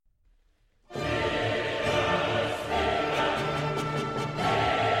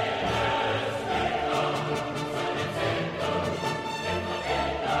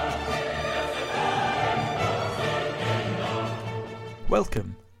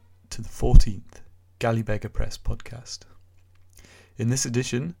Welcome to the 14th Gallybeggar Press podcast. In this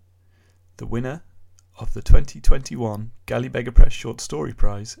edition, the winner of the 2021 Gallybeggar Press Short Story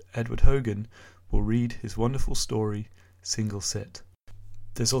Prize, Edward Hogan, will read his wonderful story, Single Sit.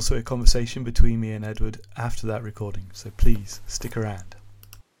 There's also a conversation between me and Edward after that recording, so please stick around.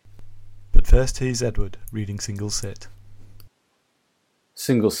 But first, here's Edward reading Single Sit.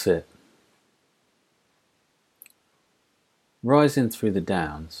 Single Sit. Rising through the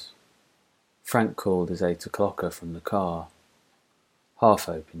downs, Frank called his 8 o'clocker from the car, half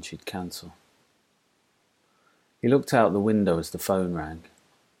hoping she'd cancel. He looked out the window as the phone rang.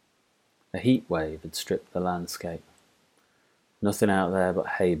 A heat wave had stripped the landscape. Nothing out there but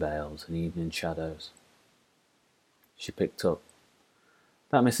hay bales and evening shadows. She picked up.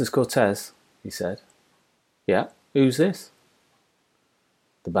 "That Mrs. Cortez?" he said. "Yeah, who's this?"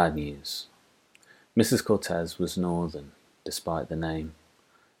 The bad news. Mrs. Cortez was northern, despite the name.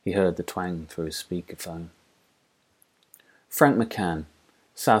 He heard the twang through his speakerphone. "Frank McCann,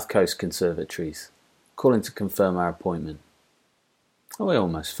 South Coast Conservatories. Calling to confirm our appointment." "Oh, I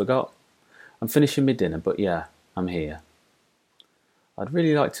almost forgot. I'm finishing my dinner, but yeah, I'm here." "I'd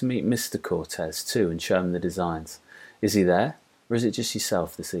really like to meet Mr. Cortez too and show him the designs. Is he there, or is it just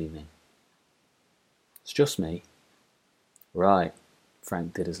yourself this evening?" "It's just me." "Right."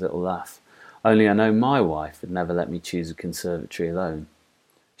 Frank did his little laugh. "Only I know my wife would never let me choose a conservatory alone.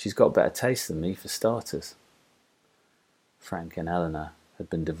 She's got better taste than me, for starters." Frank and Eleanor had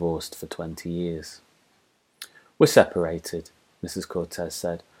been divorced for 20 years. "We're separated," Mrs. Cortez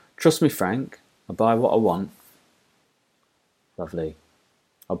said. "Trust me, Frank. I buy what I want." "Lovely.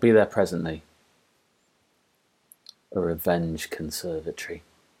 I'll be there presently." A revenge conservatory,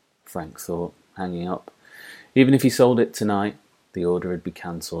 Frank thought, hanging up. Even if he sold it tonight, the order would be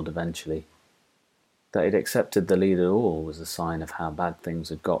cancelled eventually. That he'd accepted the lead at all was a sign of how bad things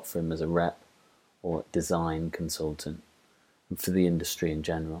had got for him as a rep or design consultant, and for the industry in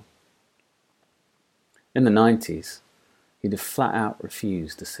general. In the 90s, he'd have flat out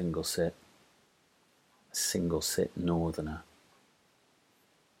refused a single sit. A single sit northerner.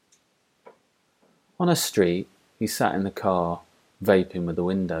 On a street, he sat in the car, vaping with the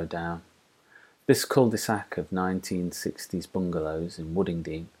window down. This cul-de-sac of 1960s bungalows in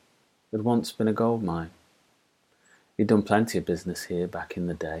Woodingdean had once been a gold mine. He'd done plenty of business here back in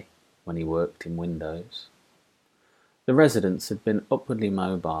the day, when he worked in windows. The residents had been upwardly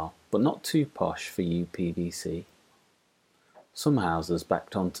mobile, but not too posh for UPVC. Some houses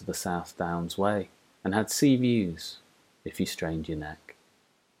backed onto the South Downs Way, and had sea views, if you strained your neck.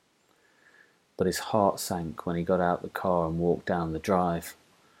 But his heart sank when he got out the car and walked down the drive.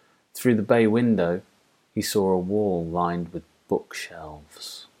 Through the bay window, he saw a wall lined with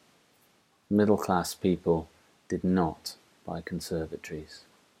bookshelves. Middle-class people did not buy conservatories.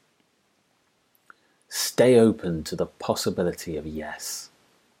 "Stay open to the possibility of yes,"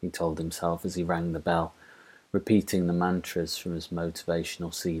 he told himself as he rang the bell, repeating the mantras from his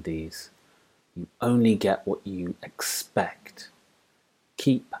motivational CDs. "You only get what you expect.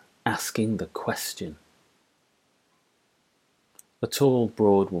 Keep asking the question." A tall,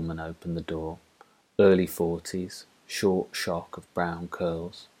 broad woman opened the door, early 40s, short shock of brown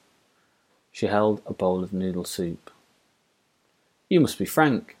curls. She held a bowl of noodle soup. "You must be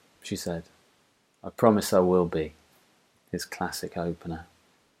Frank," she said. "I promise I will be," his classic opener.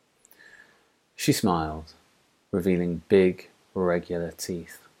 She smiled, revealing big, regular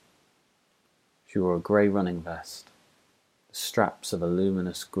teeth. She wore a grey running vest, the straps of a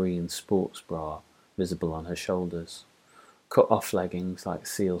luminous green sports bra visible on her shoulders, cut-off leggings like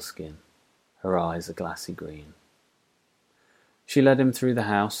sealskin, her eyes a glassy green. She led him through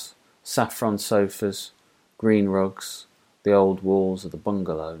the house, saffron sofas, green rugs, the old walls of the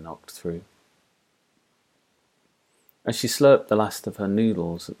bungalow knocked through. As she slurped the last of her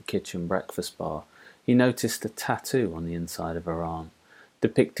noodles at the kitchen breakfast bar, he noticed a tattoo on the inside of her arm,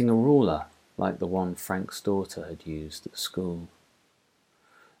 depicting a ruler like the one Frank's daughter had used at school.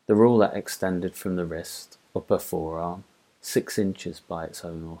 The ruler extended from the wrist, up her forearm, 6 inches by its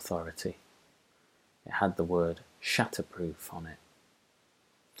own authority. It had the word "shatterproof" on it.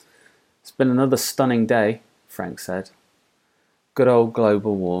 "It's been another stunning day," Frank said. "Good old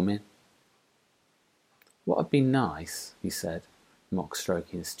global warming." "What would be nice," he said, mock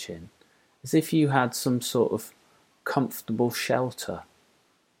stroking his chin, "is if you had some sort of comfortable shelter,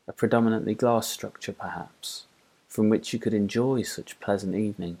 a predominantly glass structure perhaps, from which you could enjoy such pleasant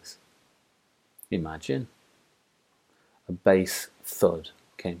evenings." "Imagine." A bass thud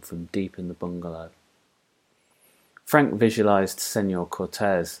came from deep in the bungalow. Frank visualized Senor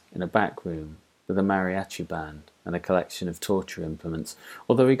Cortez in a back room with a mariachi band, and a collection of torture implements,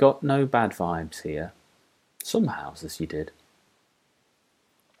 although he got no bad vibes here. Some houses you did.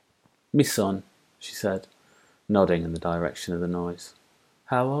 "Me son," she said, nodding in the direction of the noise.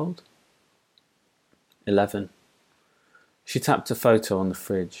 "How old?" 11. She tapped a photo on the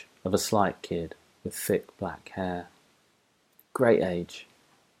fridge of a slight kid with thick black hair. "Great age.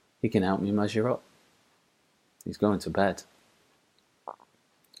 He can help me measure up." "He's going to bed."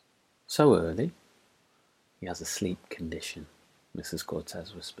 "So early?" "He has a sleep condition," Mrs.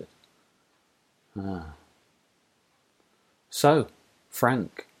 Cortez whispered. "Ah. So,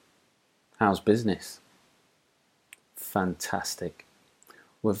 Frank, how's business?" "Fantastic.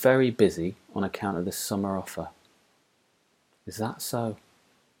 We're very busy on account of this summer offer." "Is that so?"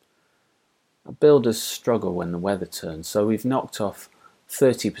 "Builders struggle when the weather turns, so we've knocked off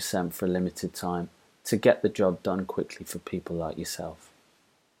 30% for a limited time to get the job done quickly for people like yourself."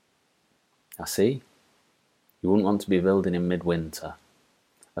 "I see. You wouldn't want to be building in midwinter.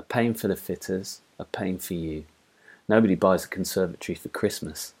 A pain for the fitters, a pain for you. Nobody buys a conservatory for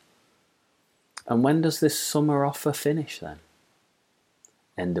Christmas." "And when does this summer offer finish then?"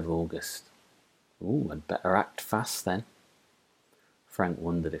 "End of August." "Ooh, I'd better act fast then." Frank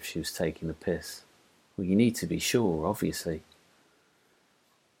wondered if she was taking the piss. "Well, you need to be sure, obviously."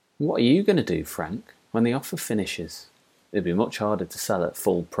 "What are you going to do, Frank, when the offer finishes? It'd be much harder to sell at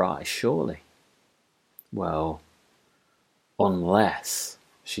full price, surely." "Well, unless,"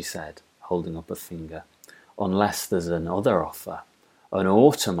 she said, holding up a finger, "unless there's another offer, an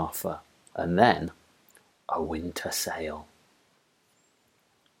autumn offer, and then a winter sale."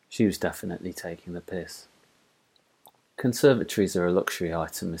 She was definitely taking the piss. "Conservatories are a luxury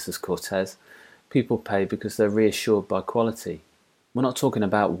item, Mrs. Cortez. People pay because they're reassured by quality. We're not talking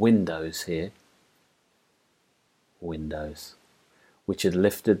about windows here." Windows, which had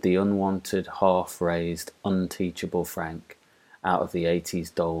lifted the unwanted, half-raised, unteachable Frank out of the 80s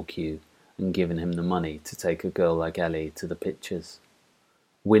dole queue and given him the money to take a girl like Ellie to the pictures.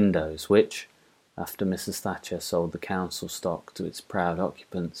 Windows which, after Mrs. Thatcher sold the council stock to its proud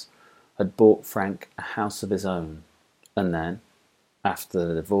occupants, had bought Frank a house of his own, and then, after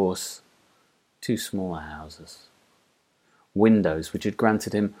the divorce, 2 smaller houses. Windows which had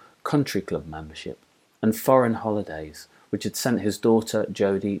granted him country club membership and foreign holidays, which had sent his daughter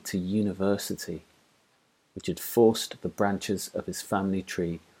Jodie to university, which had forced the branches of his family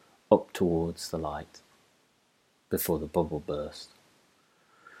tree up towards the light before the bubble burst.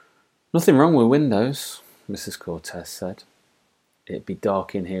 "Nothing wrong with windows," Mrs. Cortez said. "It'd be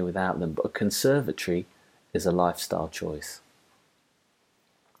dark in here without them, but a conservatory is a lifestyle choice."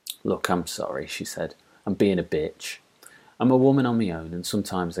 "Look, I'm sorry," she said. "I'm being a bitch. I'm a woman on my own, and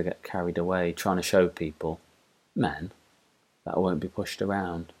sometimes I get carried away trying to show people, men, that I won't be pushed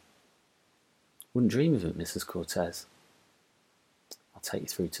around." "Wouldn't dream of it, Mrs. Cortez." "I'll take you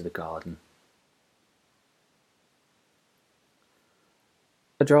through to the garden."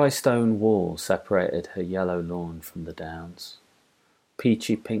 A dry stone wall separated her yellow lawn from the downs.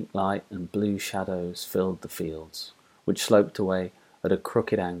 Peachy pink light and blue shadows filled the fields, which sloped away at a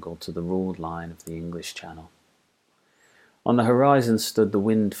crooked angle to the ruled line of the English Channel. On the horizon stood the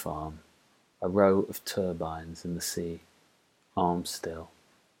wind farm, a row of turbines in the sea, arms still.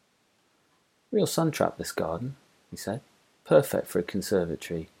 "Real sun trap, this garden," he said. "Perfect for a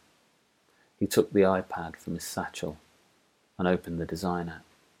conservatory." He took the iPad from his satchel and opened the design app.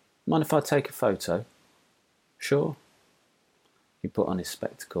 "Mind if I take a photo?" "Sure." He put on his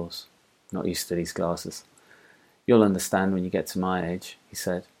spectacles, not used to these glasses. "You'll understand when you get to my age," he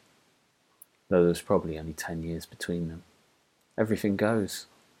said, though there was probably only 10 years between them. "Everything goes."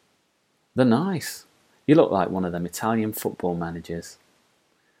 "They're nice. You look like one of them Italian football managers."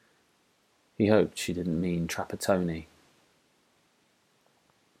 He hoped she didn't mean Trapattoni.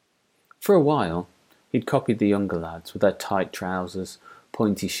 For a while, he'd copied the younger lads with their tight trousers,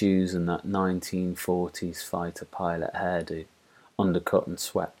 pointy shoes and that 1940s fighter pilot hairdo, undercut and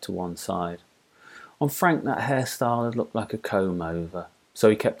swept to one side. On Frank, that hairstyle had looked like a comb-over, so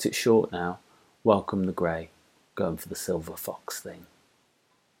he kept it short now, welcomed the grey, going for the silver fox thing.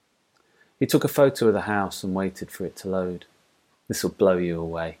 He took a photo of the house and waited for it to load. "This'll blow you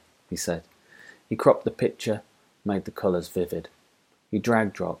away," he said. He cropped the picture, made the colours vivid. He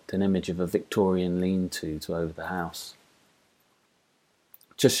drag-dropped an image of a Victorian lean-to over the house.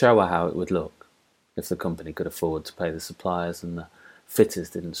 Just show her how it would look, if the company could afford to pay the suppliers and the fitters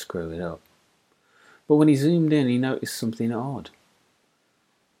didn't screw it up. But when he zoomed in, he noticed something odd.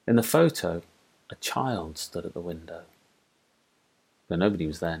 In the photo, a child stood at the window. But nobody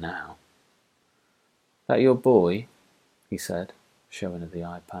was there now. "That your boy?" he said, showing her the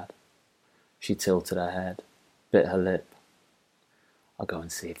iPad. She tilted her head. bit her lip. I'll go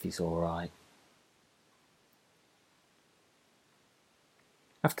and see if he's all right.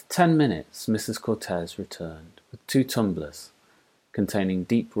 After 10 minutes, Mrs. Cortez returned with 2 tumblers containing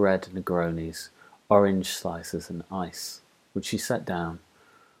deep red Negronis, orange slices and ice, which she set down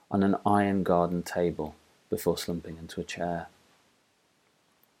on an iron garden table before slumping into a chair.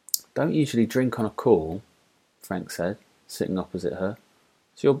 Don't usually drink on a call, Frank said, sitting opposite her.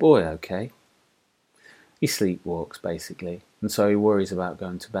 Is your boy okay? He sleepwalks, basically, and so he worries about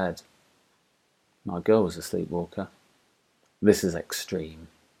going to bed. My girl was a sleepwalker. This is extreme.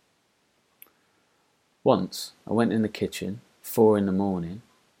 Once, I went in the kitchen, 4 a.m,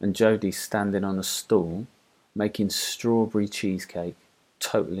 and Jodie's standing on a stool, making strawberry cheesecake,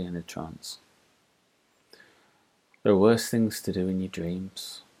 totally in a trance. There are worse things to do in your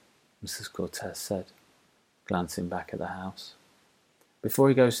dreams, Mrs. Cortez said, glancing back at the house. Before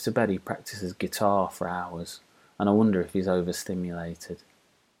he goes to bed, he practices guitar for hours, and I wonder if he's overstimulated.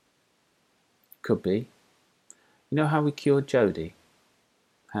 Could be. You know how we cured Jodie?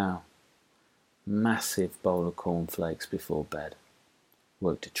 How? Massive bowl of cornflakes before bed.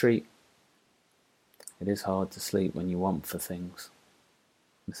 Worked a treat. It is hard to sleep when you want for things,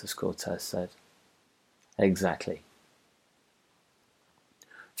 Mrs. Cortez said. Exactly.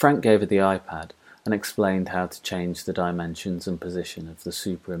 Frank gave her the iPad and explained how to change the dimensions and position of the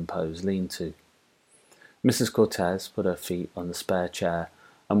superimposed lean-to. Mrs. Cortez put her feet on the spare chair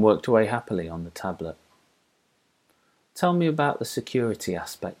and worked away happily on the tablet. Tell me about the security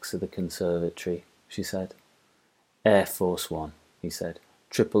aspects of the conservatory, she said. Air Force One, he said.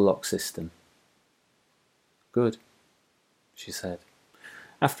 Triple lock system. Good, she said.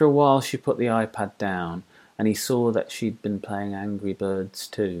 After a while she put the iPad down and he saw that she'd been playing Angry Birds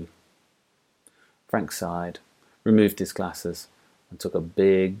too. Frank sighed, removed his glasses and took a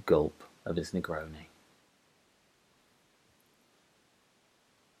big gulp of his Negroni.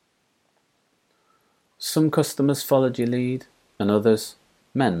 Some customers followed your lead, and others,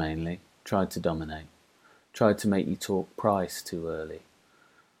 men mainly, tried to dominate, tried to make you talk price too early.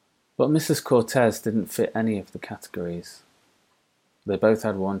 But Mrs. Cortez didn't fit any of the categories. They both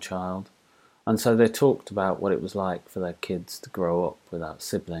had 1 child, and so they talked about what it was like for their kids to grow up without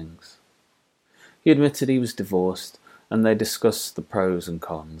siblings. He admitted he was divorced, and they discussed the pros and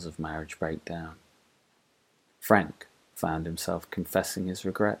cons of marriage breakdown. Frank found himself confessing his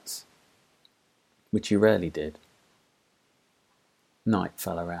regrets, which he rarely did. Night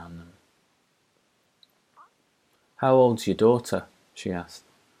fell around them. How old's your daughter? She asked.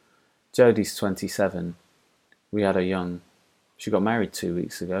 Jodie's 27. We had her young. She got married 2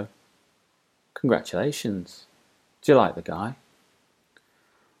 weeks ago. Congratulations. Do you like the guy?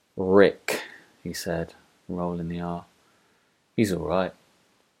 Rick, he said, rolling the R. He's all right.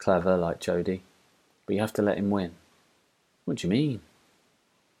 Clever like Jodie. But you have to let him win. What do you mean?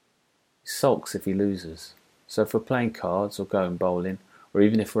 He sulks if he loses. So if we're playing cards or going bowling, or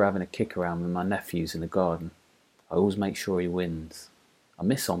even if we're having a kick around with my nephews in the garden, I always make sure he wins. I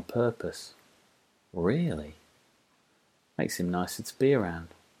miss on purpose. Really? Makes him nicer to be around.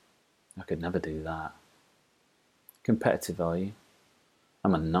 I could never do that. Competitive, are you?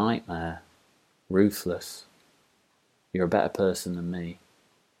 I'm a nightmare. Ruthless. You're a better person than me.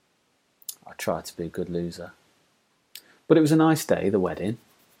 I try to be a good loser. But it was a nice day, the wedding.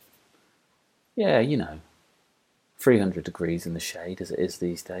 Yeah, you know, 300 degrees in the shade as it is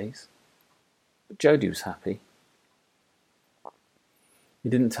these days. But Jodie was happy. He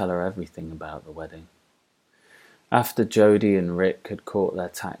didn't tell her everything about the wedding. After Jodie and Rick had caught their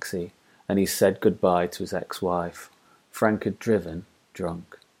taxi and he said goodbye to his ex-wife, Frank had driven,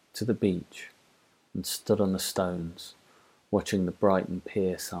 drunk, to the beach and stood on the stones, watching the Brighton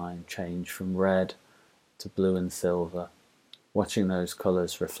Pier sign change from red to blue and silver, watching those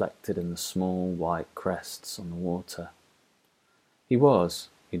colours reflected in the small white crests on the water. He was,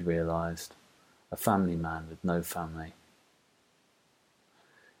 he'd realised, a family man with no family.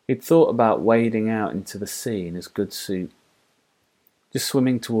 He'd thought about wading out into the sea in his good suit, just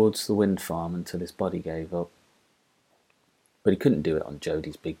swimming towards the wind farm until his body gave up. But he couldn't do it on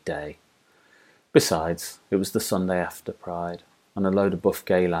Jodie's big day. Besides, it was the Sunday after Pride, and a load of buff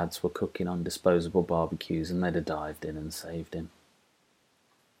gay lads were cooking on disposable barbecues and they'd have dived in and saved him.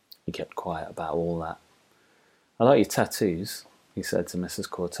 He kept quiet about all that. I like your tattoos, he said to Mrs.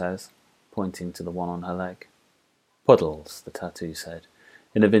 Cortez, pointing to the one on her leg. Puddles, the tattoo said,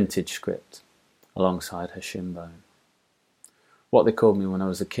 in a vintage script, alongside her shin bone. What they called me when I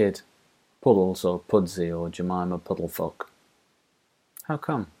was a kid, Puddles or Pudsey or Jemima Puddlefuck. How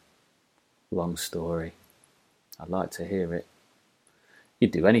come? Long story. I'd like to hear it.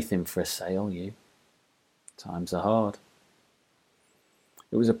 You'd do anything for a sale, you. Times are hard.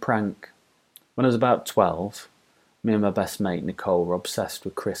 It was a prank. When I was about 12, me and my best mate Nicole were obsessed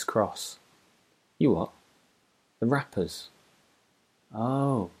with Criss Cross. You what? The rappers.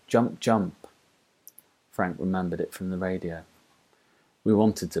 Oh, Jump Jump. Frank remembered it from the radio. We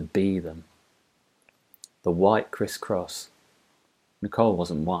wanted to be them. The white Criss Cross. Nicole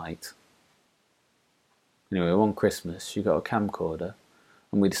wasn't white. Anyway, one Christmas she got a camcorder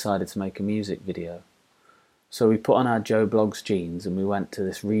and we decided to make a music video. So we put on our Joe Bloggs jeans and we went to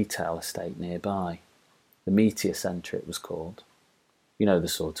this retail estate nearby. The Meteor Centre it was called. You know the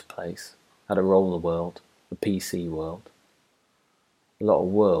sort of place. Had a roller world, a PC world. A lot of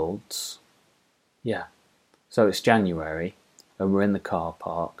worlds. Yeah. So it's January and we're in the car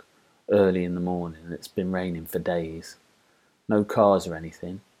park early in the morning and it's been raining for days. No cars or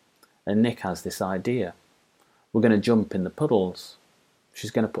anything. And Nick has this idea. We're going to jump in the puddles.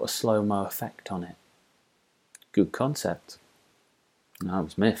 She's going to put a slow-mo effect on it. Good concept. I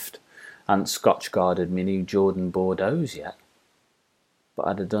was miffed. I hadn't scotch-guarded my new Jordan Bordeaux's yet. But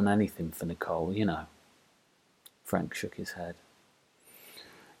I'd have done anything for Nicole, you know. Frank shook his head.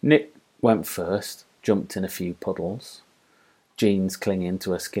 Nick went first, jumped in a few puddles, jeans clinging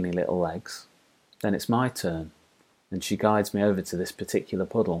to her skinny little legs. Then it's my turn, and she guides me over to this particular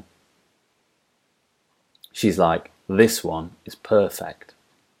puddle. She's like, this one is perfect.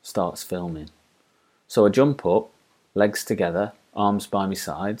 Starts filming. So I jump up, legs together, arms by my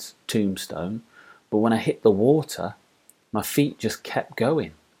sides, tombstone, but when I hit the water, my feet just kept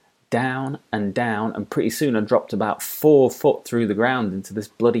going, down, and pretty soon I dropped about 4 foot through the ground into this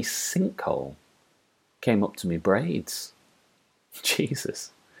bloody sinkhole. Came up to me braids.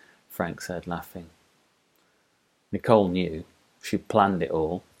 Jesus, Frank said, laughing. Nicole knew. She'd planned it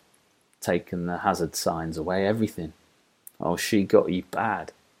all, taken the hazard signs away, everything. Oh, she got you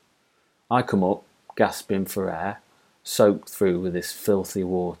bad. I come up, gasping for air, soaked through with this filthy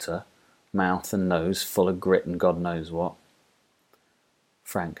water, mouth and nose full of grit and God knows what.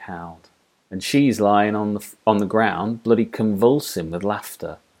 Frank howled. And she's lying on the ground, bloody convulsing with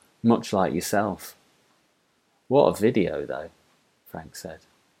laughter, much like yourself. What a video, though, Frank said.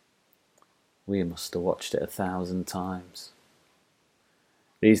 We must have watched it 1,000 times.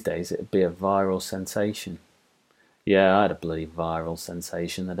 These days it'd be a viral sensation. Yeah, I had a bloody viral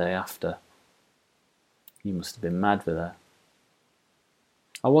sensation the day after. You must have been mad with her.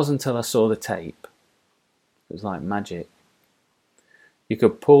 I was until I saw the tape. It was like magic. You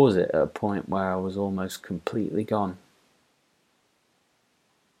could pause it at a point where I was almost completely gone.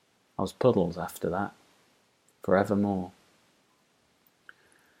 I was puddles after that, forevermore.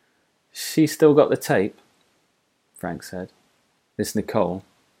 She still got the tape, Frank said. This Nicole?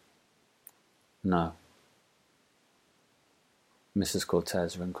 No. Mrs.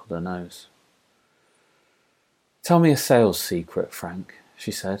 Cortez wrinkled her nose. Tell me a sales secret, Frank,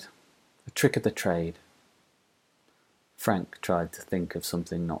 she said. A trick of the trade. Frank tried to think of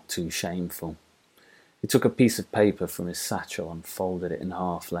something not too shameful. He took a piece of paper from his satchel and folded it in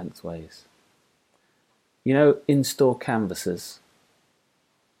half lengthways. You know in-store canvases?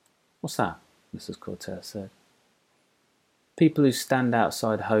 What's that? Mrs. Cortez said. People who stand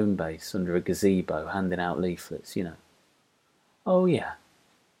outside home base under a gazebo handing out leaflets, you know. Oh, yeah.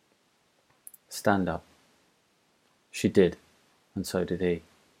 Stand up. She did, and so did he.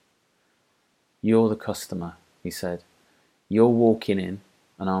 You're the customer, he said. You're walking in,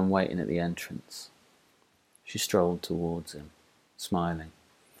 and I'm waiting at the entrance. She strolled towards him, smiling.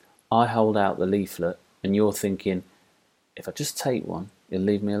 I hold out the leaflet, and you're thinking, if I just take one, you'll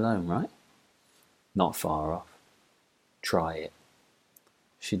leave me alone, right? Not far off. Try it.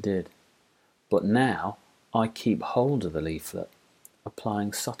 She did. But now I keep hold of the leaflet,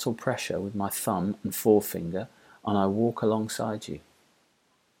 applying subtle pressure with my thumb and forefinger, and I walk alongside you.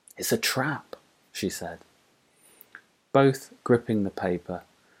 It's a trap, she said. Both gripping the paper,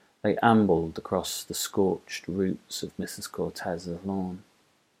 they ambled across the scorched roots of Mrs. Cortez's lawn.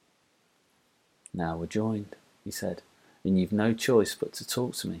 Now we're joined, he said, and you've no choice but to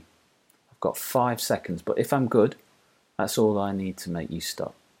talk to me. I've got 5 seconds, but if I'm good, that's all I need to make you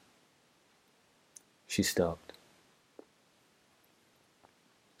stop. She stopped.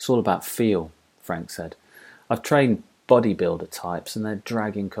 It's all about feel, Frank said. I've trained bodybuilder types and they're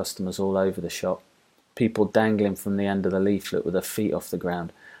dragging customers all over the shop. People dangling from the end of the leaflet with their feet off the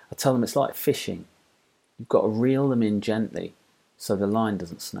ground. I tell them it's like fishing. You've got to reel them in gently so the line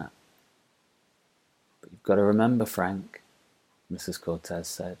doesn't snap. But you've got to remember, Frank, Mrs. Cortez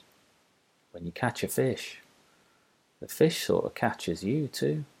said, when you catch a fish, the fish sort of catches you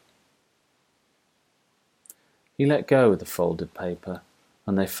too. He let go of the folded paper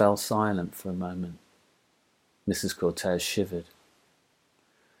and they fell silent for a moment. Mrs. Cortez shivered.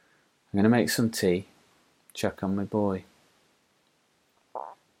 I'm going to make some tea, check on my boy.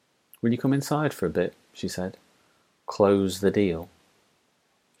 Will you come inside for a bit? She said. Close the deal.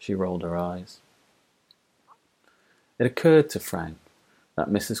 She rolled her eyes. It occurred to Frank that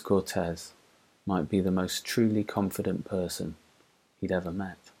Mrs. Cortez might be the most truly confident person he'd ever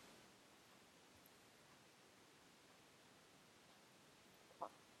met.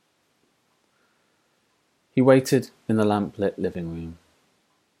 He waited in the lamp-lit living room.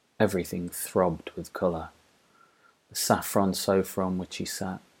 Everything throbbed with colour. The saffron sofa on which he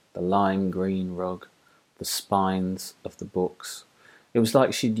sat, the lime green rug, the spines of the books. It was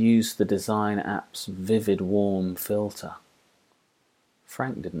like she'd used the design app's vivid warm filter.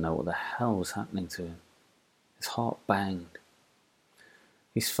 Frank didn't know what the hell was happening to him. His heart banged.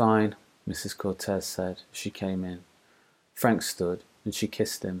 He's fine, Mrs. Cortez said as she came in. Frank stood and she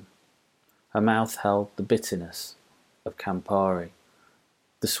kissed him. Her mouth held the bitterness of Campari,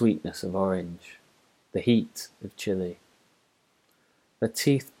 the sweetness of orange, the heat of chili. Their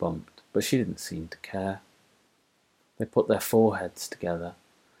teeth bumped, but she didn't seem to care. They put their foreheads together.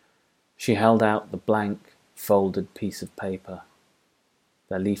 She held out the blank, folded piece of paper,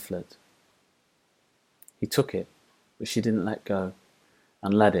 their leaflet. He took it, but she didn't let go,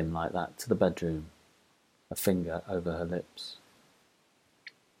 and led him like that to the bedroom, a finger over her lips.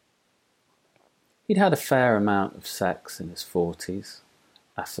 He'd had a fair amount of sex in his 40s,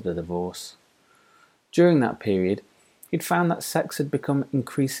 after the divorce. During that period, he'd found that sex had become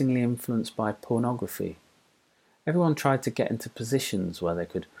increasingly influenced by pornography. Everyone tried to get into positions where they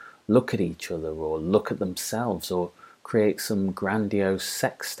could look at each other or look at themselves or create some grandiose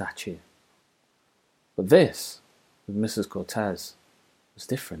sex statue. But this, with Mrs. Cortez, was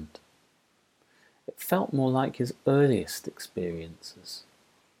different. It felt more like his earliest experiences,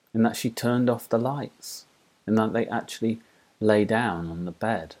 in that she turned off the lights, in that they actually lay down on the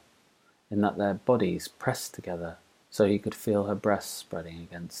bed, in that their bodies pressed together so he could feel her breasts spreading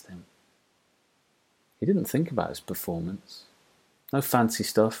against him. He didn't think about his performance. No fancy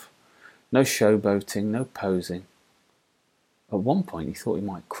stuff, no showboating, no posing. At one point he thought he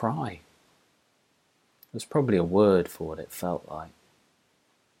might cry. There's probably a word for what it felt like.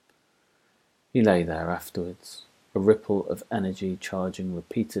 He lay there afterwards, a ripple of energy charging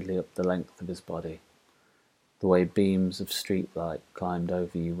repeatedly up the length of his body, the way beams of streetlight climbed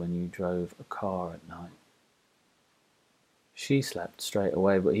over you when you drove a car at night. She slept straight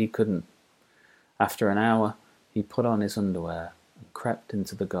away, but he couldn't. After an hour, he put on his underwear and crept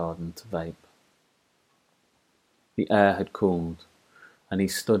into the garden to vape. The air had cooled, and he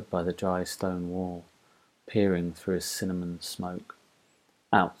stood by the dry stone wall, peering through his cinnamon smoke,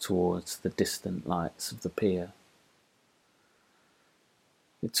 out towards the distant lights of the pier.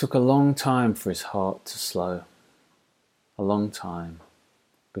 It took a long time for his heart to slow, a long time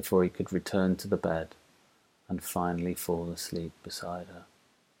before he could return to the bed and finally fall asleep beside her.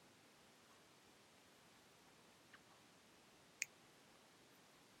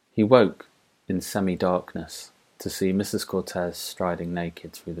 He woke in semi-darkness to see Mrs. Cortez striding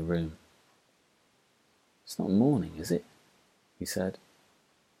naked through the room. It's not morning, is it? He said.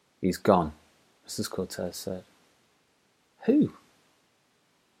 He's gone, Mrs. Cortez said. Who?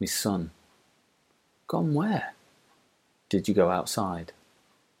 My son. Gone where? Did you go outside?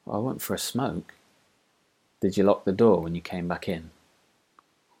 I went for a smoke. Did you lock the door when you came back in?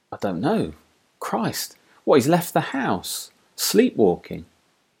 I don't know. Christ, what, he's left the house? Sleepwalking?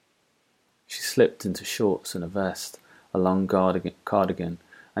 She slipped into shorts and a vest, a long cardigan,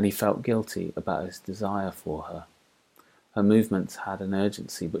 and he felt guilty about his desire for her. Her movements had an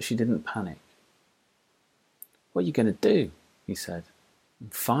urgency, but she didn't panic. What are you going to do? He said.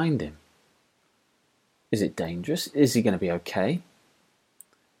 Find him. Is it dangerous? Is he going to be okay?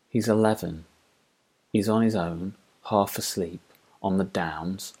 He's 11. He's on his own, half asleep, on the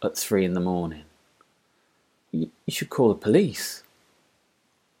downs at 3 a.m. You should call the police.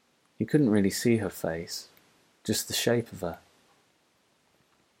 He couldn't really see her face, just the shape of her.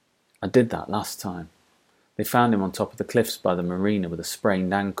 I did that last time. They found him on top of the cliffs by the marina with a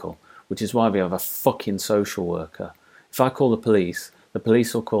sprained ankle, which is why we have a fucking social worker. If I call the police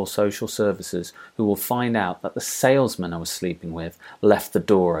will call social services, who will find out that the salesman I was sleeping with left the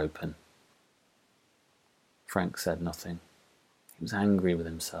door open. Frank said nothing. He was angry with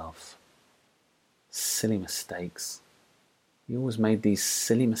himself. Silly mistakes. He always made these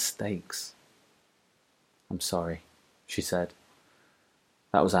silly mistakes. I'm sorry, she said.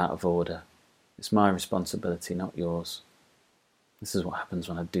 That was out of order. It's my responsibility, not yours. This is what happens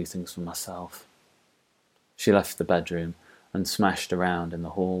when I do things for myself. She left the bedroom and smashed around in the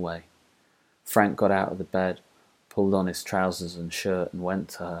hallway. Frank got out of the bed, pulled on his trousers and shirt and went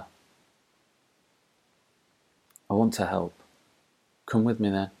to her. "I want to help. Come with me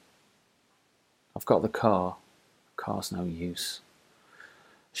then. I've got the car." "The car's no use."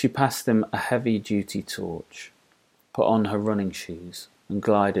 She passed him a heavy-duty torch, put on her running shoes, and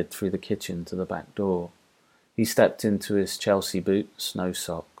glided through the kitchen to the back door. He stepped into his Chelsea boots, no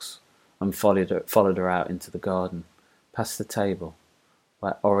socks, and followed her out into the garden, past the table,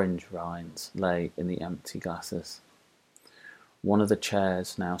 where orange rinds lay in the empty glasses. One of the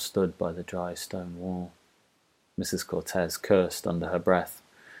chairs now stood by the dry stone wall. Mrs. Cortez cursed under her breath.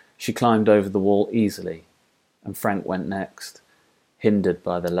 She climbed over the wall easily, and Frank went next, hindered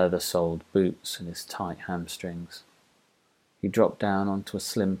by the leather-soled boots and his tight hamstrings. He dropped down onto a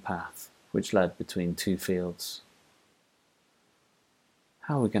slim path which led between two fields.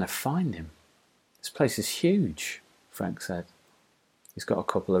 "How are we going to find him? This place is huge," Frank said. "He's got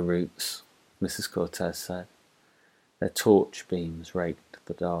a couple of routes," Mrs. Cortez said. Their torch beams raked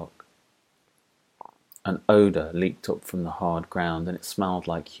the dark. An odour leaked up from the hard ground, and it smelled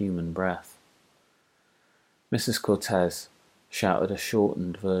like human breath. Mrs. Cortez shouted a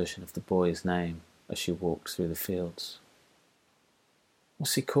shortened version of the boy's name as she walked through the fields.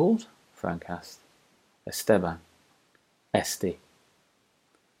 "What's he called?" Frank asked. "Esteban. Esti."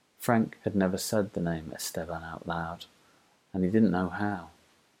 Frank had never said the name Esteban out loud, and he didn't know how.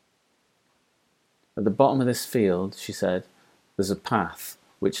 "At the bottom of this field," she said, "there's a path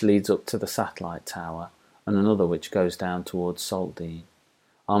which leads up to the satellite tower, and another which goes down towards Saltdean.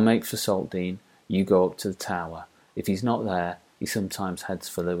 I'll make for Saltdean, you go up to the tower. If he's not there, he sometimes heads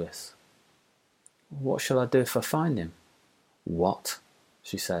for Lewis." "What shall I do if I find him?" "What?"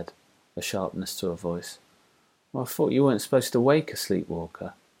 she said, a sharpness to her voice. "Well, I thought you weren't supposed to wake a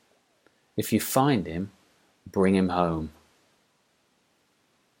sleepwalker." "If you find him, bring him home."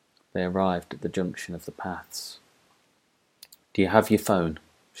 They arrived at the junction of the paths. "Do you have your phone?"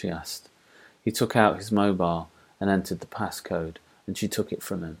 she asked. He took out his mobile and entered the passcode, and she took it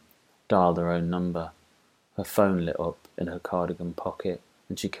from him, dialed her own number. Her phone lit up in her cardigan pocket,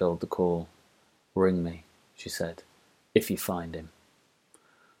 and she killed the call. "Ring me," she said, "if you find him."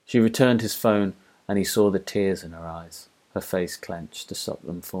 She returned his phone, and he saw the tears in her eyes, her face clenched to stop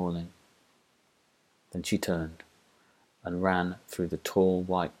them falling. Then she turned and ran through the tall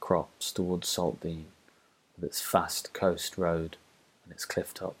white crops towards Saltdean, with its fast coast road and its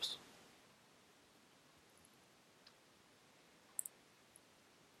cliff tops.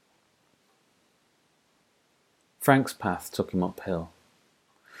 Frank's path took him uphill.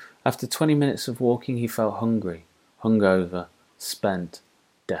 After 20 minutes of walking, he felt hungry, hungover, spent,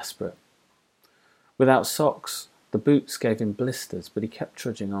 desperate. Without socks, the boots gave him blisters, but he kept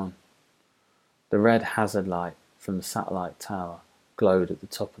trudging on. The red hazard light from the satellite tower glowed at the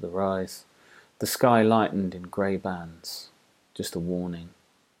top of the rise. The sky lightened in grey bands, just a warning.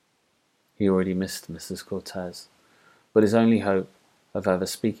 He already missed Mrs. Cortez, but his only hope of ever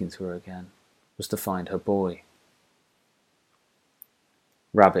speaking to her again was to find her boy.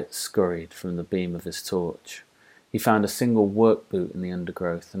 Rabbits scurried from the beam of his torch. He found a single work boot in the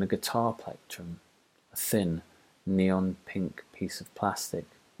undergrowth and a guitar plectrum, a thin, neon-pink piece of plastic,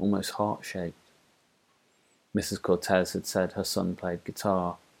 almost heart-shaped. Mrs. Cortez had said her son played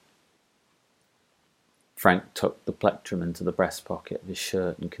guitar. Frank tucked the plectrum into the breast pocket of his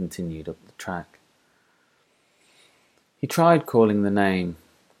shirt and continued up the track. He tried calling the name,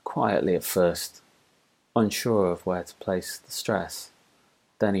 quietly at first, unsure of where to place the stress.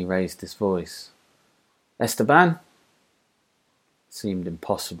 Then he raised his voice. "Esteban?" It seemed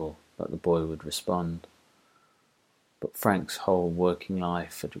impossible that the boy would respond. But Frank's whole working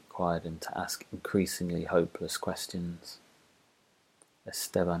life had required him to ask increasingly hopeless questions.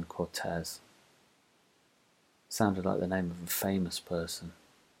 Esteban Cortez. Sounded like the name of a famous person.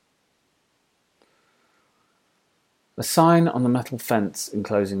 A sign on the metal fence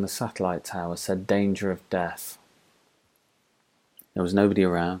enclosing the satellite tower said "Danger of Death." There was nobody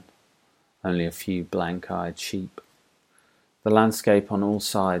around, only a few blank-eyed sheep. The landscape on all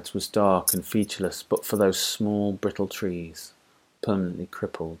sides was dark and featureless but for those small, brittle trees, permanently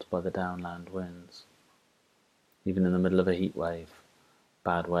crippled by the downland winds. Even in the middle of a heat wave,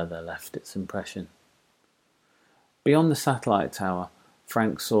 bad weather left its impression. Beyond the satellite tower,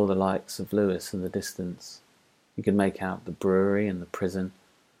 Frank saw the lights of Lewis in the distance. He could make out the brewery and the prison,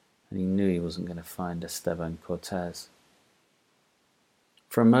 and he knew he wasn't going to find Esteban Cortez.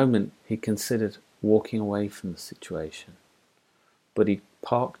 For a moment he considered walking away from the situation, but he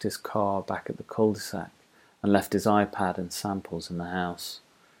parked his car back at the cul-de-sac and left his iPad and samples in the house.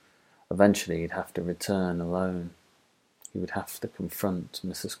 Eventually he'd have to return alone. He would have to confront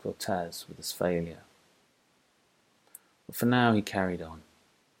Mrs. Cortez with his failure. But for now he carried on,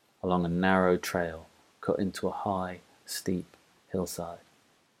 along a narrow trail cut into a high, steep hillside.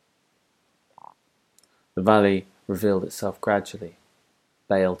 The valley revealed itself gradually,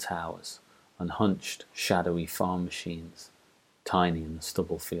 bale towers and hunched, shadowy farm machines, tiny in the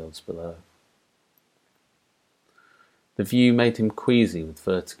stubble fields below. The view made him queasy with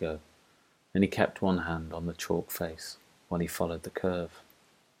vertigo, and he kept one hand on the chalk face while he followed the curve.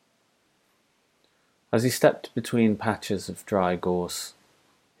 As he stepped between patches of dry gorse,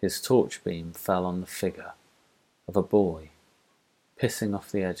 his torch beam fell on the figure of a boy pissing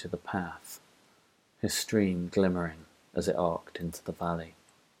off the edge of the path, his stream glimmering as it arced into the valley.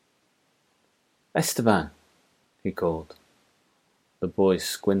 "Esteban!" he called. The boy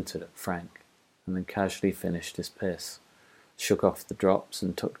squinted at Frank and then casually finished his piss, shook off the drops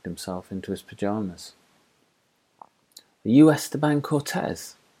and tucked himself into his pyjamas. "Are you Esteban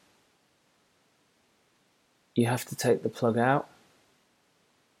Cortez?" "You have to take the plug out,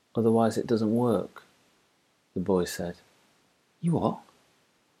 otherwise it doesn't work," the boy said. "You what?"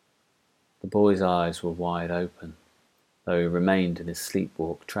 The boy's eyes were wide open, though he remained in his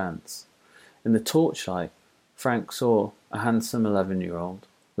sleepwalk trance. In the torchlight, Frank saw a handsome 11-year-old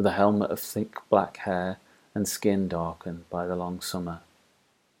with a helmet of thick black hair and skin darkened by the long summer.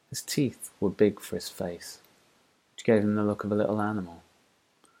 His teeth were big for his face, which gave him the look of a little animal.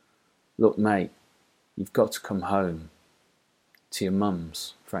 "Look, mate, you've got to come home. To your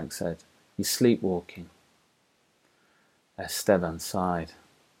mum's," Frank said. "You're sleepwalking." Esteban sighed.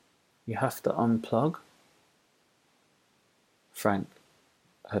 "You have to unplug?" Frank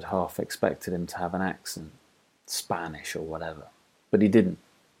had half expected him to have an accent, Spanish or whatever, but he didn't.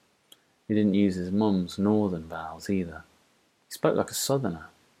 He didn't use his mum's northern vowels either. He spoke like a southerner,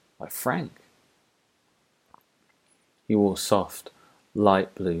 like Frank. He wore soft,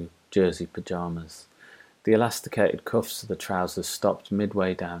 light blue jersey pyjamas. The elasticated cuffs of the trousers stopped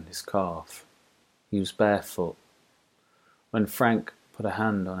midway down his calf. He was barefoot. When Frank put a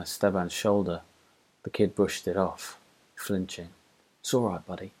hand on Esteban's shoulder, the kid brushed it off, flinching. "It's all right,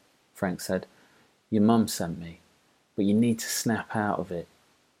 buddy," Frank said. "Your mum sent me, but you need to snap out of it."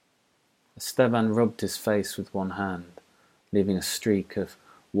 Esteban rubbed his face with one hand, leaving a streak of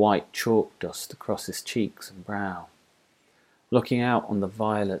white chalk dust across his cheeks and brow. Looking out on the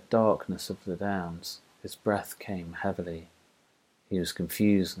violet darkness of the downs, his breath came heavily. He was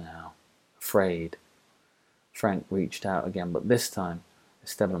confused now, afraid. Frank reached out again, but this time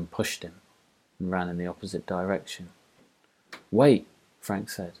Esteban pushed him and ran in the opposite direction. "Wait," Frank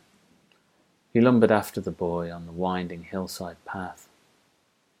said. He lumbered after the boy on the winding hillside path,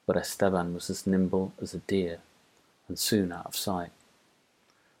 but Esteban was as nimble as a deer and soon out of sight.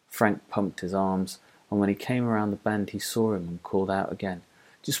 Frank pumped his arms, and when he came around the bend he saw him and called out again,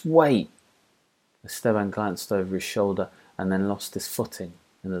 "Just wait!" Esteban glanced over his shoulder and then lost his footing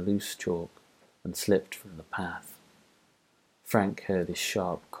in the loose chalk and slipped from the path. Frank heard his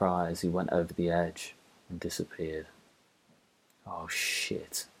sharp cry as he went over the edge and disappeared. "Oh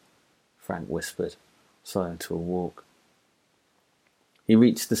shit," Frank whispered, slowing to a walk. He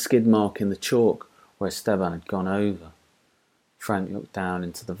reached the skid mark in the chalk where Esteban had gone over. Frank looked down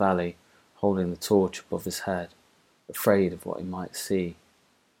into the valley, holding the torch above his head, afraid of what he might see.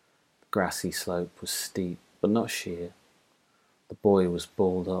 The grassy slope was steep, but not sheer. The boy was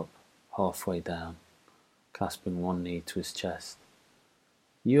balled up, halfway down, clasping one knee to his chest.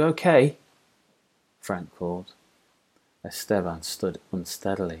 "You okay?" Frank called. Esteban stood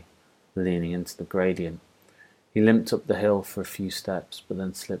unsteadily, leaning into the gradient. He limped up the hill for a few steps, but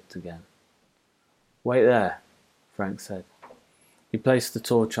then slipped again. "Wait there," Frank said. He placed the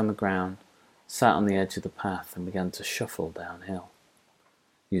torch on the ground, sat on the edge of the path and began to shuffle downhill,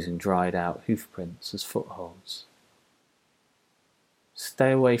 using dried-out hoof prints as footholds.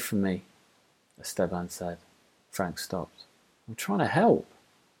 "Stay away from me," Esteban said. Frank stopped. "I'm trying to help.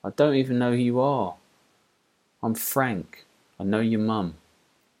 I don't even know who you are." "I'm Frank. I know your mum."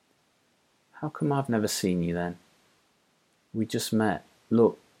 "How come I've never seen you then?" "We just met.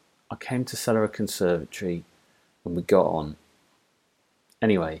 Look, I came to sell her a conservatory and we got on.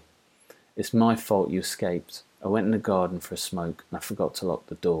 Anyway, it's my fault you escaped. I went in the garden for a smoke and I forgot to lock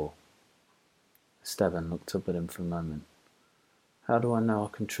the door." Esteban looked up at him for a moment. "How do I know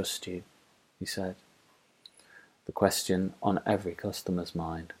I can trust you?" he said. The question on every customer's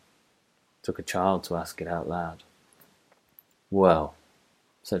mind. It took a child to ask it out loud. "Well,"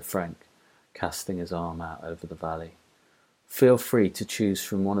 said Frank, casting his arm out over the valley, "feel free to choose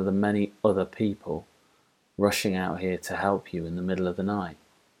from one of the many other people rushing out here to help you in the middle of the night."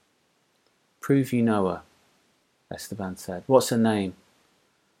 "Prove you know her," Esteban said. "What's her name?"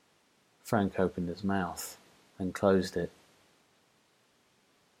 Frank opened his mouth, then closed it,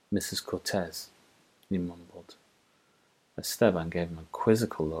 Mrs. Cortez, he mumbled. Esteban gave him a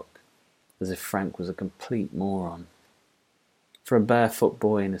quizzical look, as if Frank was a complete moron. For a barefoot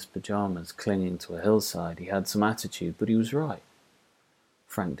boy in his pyjamas clinging to a hillside, he had some attitude, but he was right.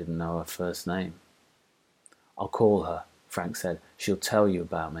 Frank didn't know her first name. "I'll call her," Frank said. "She'll tell you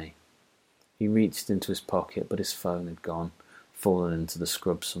about me." He reached into his pocket, but his phone had gone, fallen into the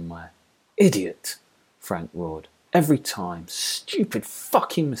scrub somewhere. "Idiot!" Frank roared. "Every time. Stupid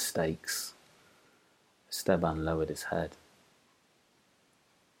fucking mistakes." Esteban lowered his head.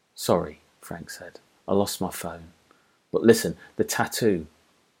 "Sorry," Frank said. "I lost my phone. But listen, the tattoo.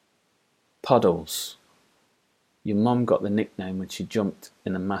 Puddles. Your mum got the nickname when she jumped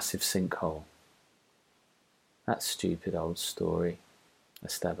in a massive sinkhole." "That stupid old story,"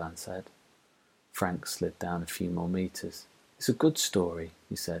 Esteban said. Frank slid down a few more meters. "It's a good story,"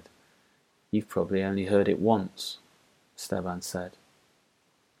 he said. "You've probably only heard it once," Esteban said.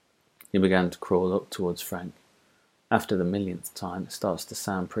 He began to crawl up towards Frank. After the millionth time, it starts to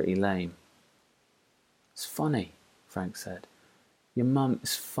sound pretty lame. "It's funny," Frank said. "Your mum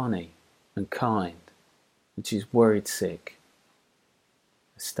is funny and kind, and she's worried sick."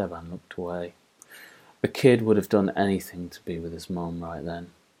 Esteban looked away. The kid would have done anything to be with his mum right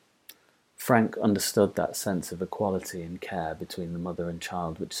then. Frank understood that sense of equality and care between the mother and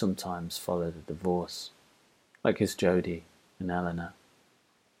child which sometimes followed a divorce, like his Jodie and Eleanor.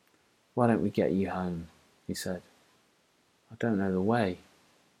 "Why don't we get you home?" he said. "I don't know the way.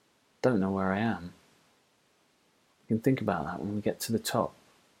 Don't know where I am." "You can think about that when we get to the top."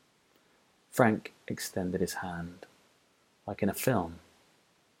 Frank extended his hand, like in a film,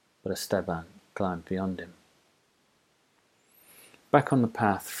 but Esteban climbed beyond him. Back on the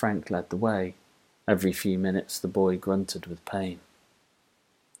path, Frank led the way. Every few minutes the boy grunted with pain.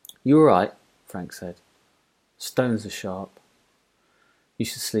 "You all right?" Frank said. "Stones are sharp. You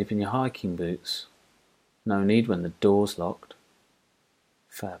should sleep in your hiking boots. No need when the door's locked."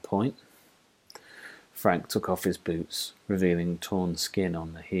 "Fair point." Frank took off his boots, revealing torn skin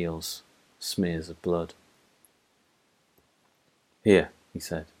on the heels, smears of blood. "Here," he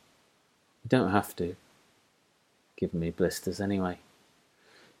said. "You don't have to. Giving me blisters anyway."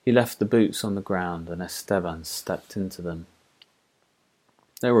 He left the boots on the ground and Esteban stepped into them.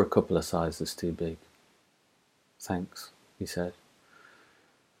 They were a couple of sizes too big. "Thanks," he said.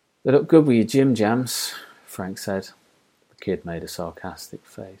 "They look good with your gym jams," Frank said. The kid made a sarcastic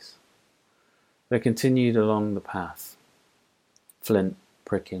face. They continued along the path, flint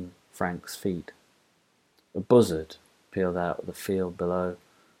pricking Frank's feet. A buzzard peeled out of the field below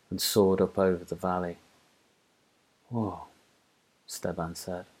and soared up over the valley. "Whoa," Esteban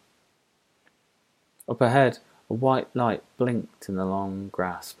said. Up ahead, a white light blinked in the long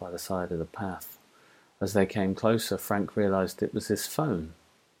grass by the side of the path. As they came closer, Frank realized it was his phone,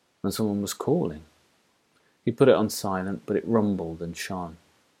 and someone was calling. He put it on silent, but it rumbled and shone.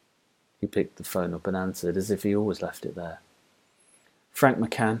 He picked the phone up and answered, as if he always left it there. "Frank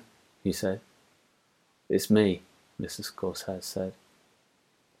McCann," he said. "It's me," Mrs. Cortez said.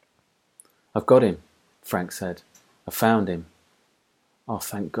 "I've got him," Frank said. "I found him." "Oh,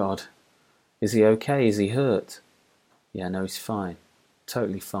 thank God. Is he okay? Is he hurt?" "Yeah, no, he's fine.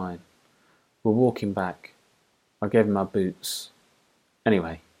 Totally fine. We're walking back. I gave him my boots.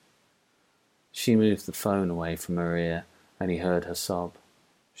 Anyway." She moved the phone away from her ear, and he heard her sob.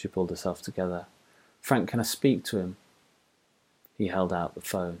 She pulled herself together. "Frank, can I speak to him?" He held out the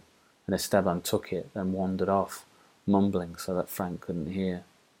phone, and Esteban took it, then wandered off, mumbling so that Frank couldn't hear.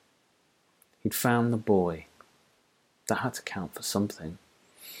 He'd found the boy. That had to count for something.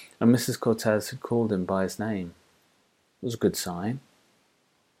 And Mrs. Cortez had called him by his name. It was a good sign.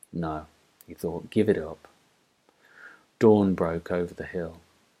 No, he thought, give it up. Dawn broke over the hill,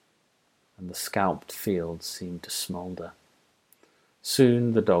 and the scalped fields seemed to smoulder.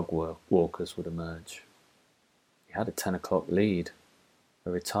 Soon the dog walkers would emerge. He had a 10 o'clock lead,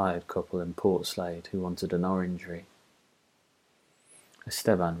 a retired couple in Port Slade who wanted an orangery.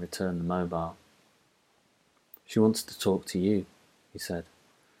 Esteban returned the mobile. "She wants to talk to you," he said.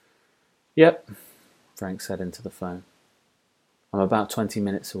 "Yep," Frank said into the phone. "I'm about 20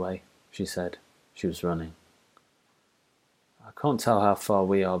 minutes away," she said. She was running. "I can't tell how far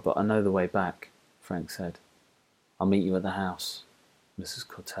we are, but I know the way back," Frank said. "I'll meet you at the house," Mrs.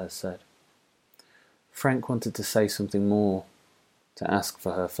 Cortez said. Frank wanted to say something more, to ask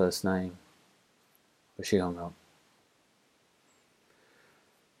for her first name, but she hung up.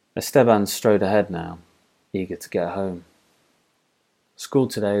 Esteban strode ahead now, eager to get home. "School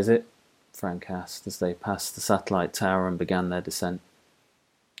today, is it?" Frank asked as they passed the satellite tower and began their descent.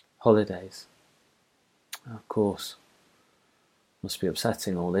 "Holidays." "Of course." Must be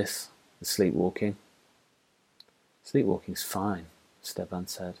upsetting, all this, the sleepwalking. Sleepwalking's fine, Steban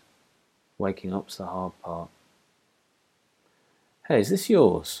said. Waking up's the hard part. Hey, is this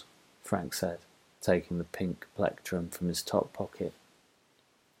yours? Frank said, taking the pink plectrum from his top pocket.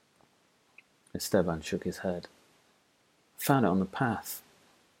 Esteban shook his head. I found it on the path.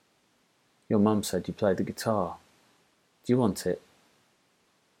 Your mum said you played the guitar. Do you want it?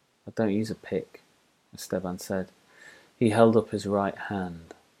 I don't use a pick, Esteban said. He held up his right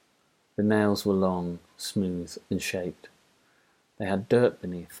hand. The nails were long, smooth, and shaped. They had dirt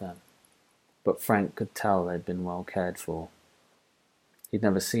beneath them, but Frank could tell they'd been well cared for. He'd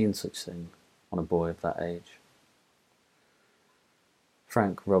never seen such things on a boy of that age.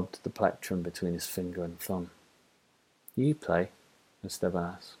 Frank rubbed the plectrum between his finger and thumb. You play?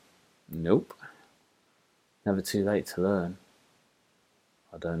 Esteban asked. Nope. Never too late to learn.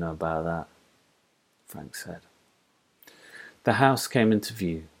 I don't know about that, Frank said. The house came into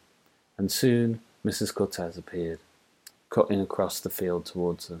view, and soon Mrs. Cortez appeared, cutting across the field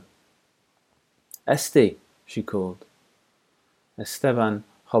towards them. Esty, she called. Esteban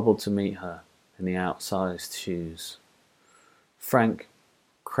hobbled to meet her in the outsized shoes. Frank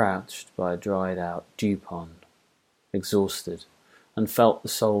crouched by a dried-out dew pond, exhausted, and felt the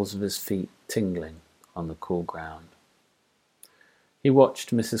soles of his feet tingling on the cool ground. He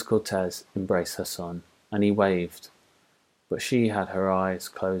watched Mrs. Cortez embrace her son, and he waved, but she had her eyes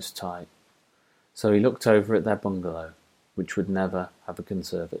closed tight, so he looked over at their bungalow, which would never have a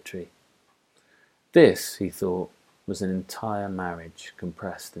conservatory. This, he thought, was an entire marriage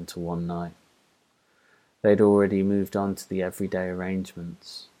compressed into one night. They'd already moved on to the everyday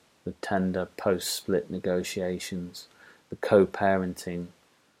arrangements, the tender post-split negotiations, the co-parenting,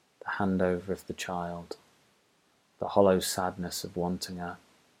 the handover of the child, the hollow sadness of wanting her,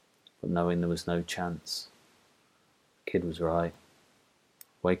 but knowing there was no chance. The kid was right.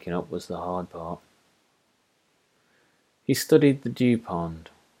 Waking up was the hard part. He studied the dew pond,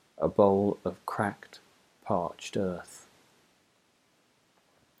 a bowl of cracked, parched earth.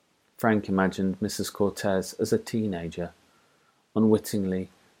 Frank imagined Mrs. Cortez as a teenager, unwittingly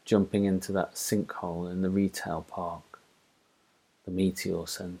jumping into that sinkhole in the retail park, the Meteor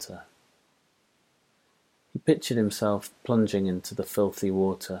Center. He pictured himself plunging into the filthy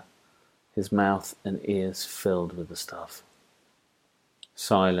water, his mouth and ears filled with the stuff.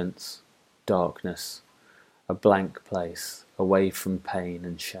 Silence, darkness, a blank place, away from pain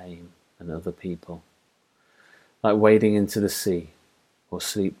and shame and other people. Like wading into the sea or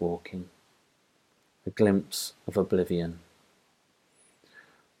sleepwalking. A glimpse of oblivion.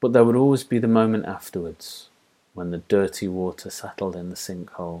 But there would always be the moment afterwards, when the dirty water settled in the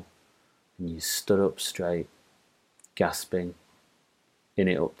sinkhole and you stood up straight, gasping, in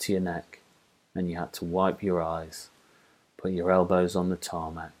it up to your neck, and you had to wipe your eyes, put your elbows on the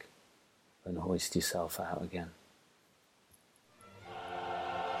tarmac, and hoist yourself out again.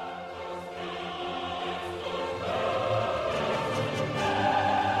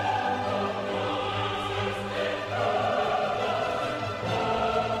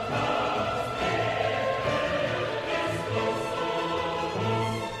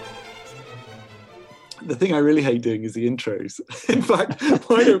 The thing I really hate doing is the intros. In fact,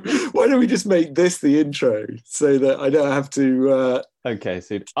 why don't we just make this the intro so that I don't have to... Okay,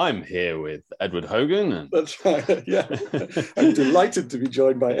 so I'm here with Edward Hogan. And... That's right, yeah. I'm delighted to be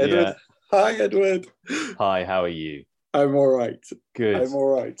joined by Edward. Yeah. Hi, Edward. Hi, how are you? I'm all right. Good. I'm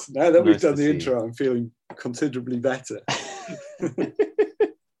all right. Now that we've done the intro, I'm feeling considerably better.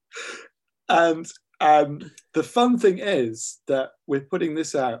 And the fun thing is that we're putting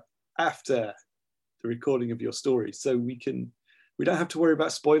this out after the recording of your story, so we don't have to worry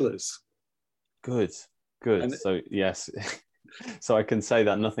about spoilers. Good. And so yes, so I can say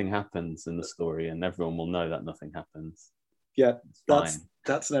that nothing happens in the story, and everyone will know that nothing happens. Yeah,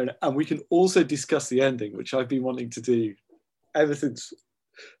 that's known, and we can also discuss the ending, which I've been wanting to do ever since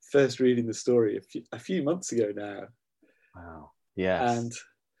first reading the story a few months ago now. Wow. Yes. And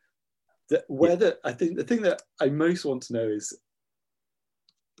I think the thing that I most want to know is,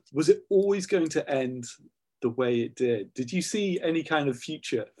 was it always going to end the way it did? Did you see any kind of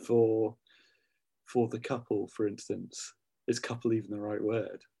future for the couple, for instance? Is couple even the right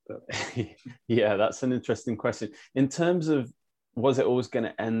word? But... Yeah, that's an interesting question. In terms of, was it always going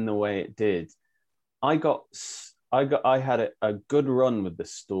to end the way it did? I had a good run with the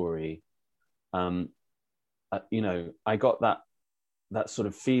story. I got that sort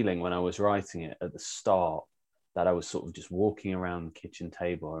of feeling when I was writing it at the start, that I was sort of just walking around the kitchen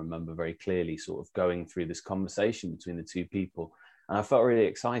table. I remember very clearly sort of going through this conversation between the two people, and I felt really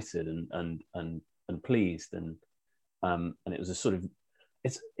excited and pleased, and And it was a sort of,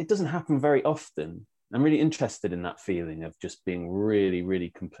 it doesn't happen very often. I'm really interested in that feeling of just being really, really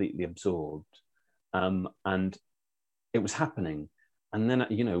completely absorbed. And it was happening. And then,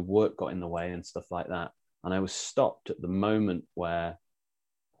 work got in the way and stuff like that. And I was stopped at the moment where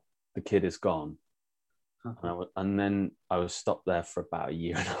the kid is gone. And then I was stopped there for about a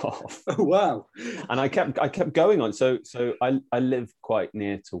year and a half. Oh, wow. And I kept going on. So I live quite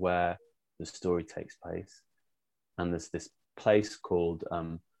near to where the story takes place. And there's this place called,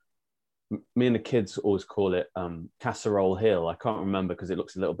 me and the kids always call it Casserole Hill. I can't remember because it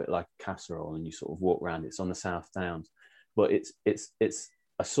looks a little bit like a casserole and you sort of walk around. It's on the South Downs. But it's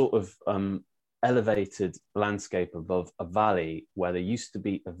a sort of elevated landscape above a valley where there used to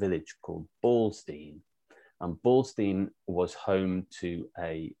be a village called Ballsdean. And Ballsdean was home to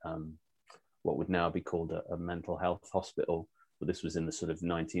a what would now be called a mental health hospital, but this was in the sort of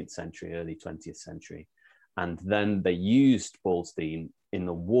 19th century, early 20th century. And then they used Ballsdean in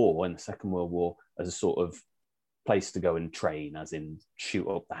the Second World War, as a sort of place to go and train, as in shoot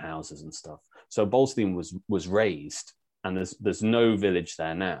up the houses and stuff. So Ballsdean was razed, and there's no village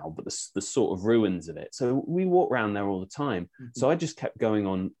there now, but the sort of ruins of it. So we walk around there all the time. Mm-hmm. So I just kept going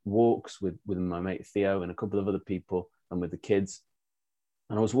on walks with my mate Theo and a couple of other people and with the kids.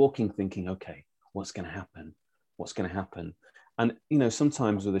 And I was walking thinking, okay, what's going to happen? What's going to happen? And,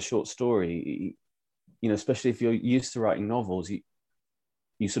 sometimes with a short story, especially if you're used to writing novels,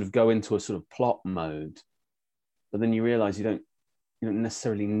 you sort of go into a sort of plot mode, but then you realize you don't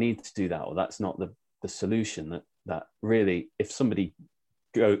necessarily need to do that, or that's not the solution. That really, if somebody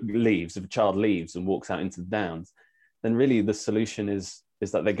if a child leaves and walks out into the downs, then really the solution is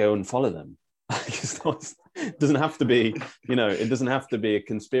that they go and follow them. It doesn't have to be, it doesn't have to be a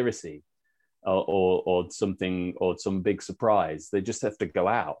conspiracy or something, or some big surprise. They just have to go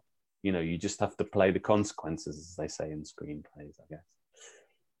out. You just have to play the consequences, as they say in screenplays, I guess.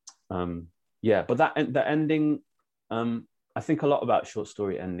 But that ending, I think a lot about short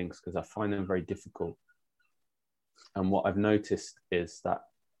story endings because I find them very difficult. And what I've noticed is that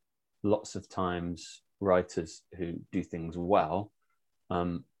lots of times writers who do things well,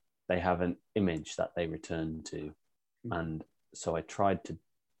 they have an image that they return to. And so I tried to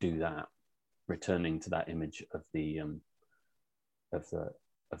do that, returning to that image of the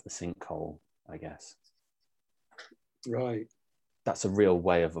sinkhole, I guess. Right. That's a real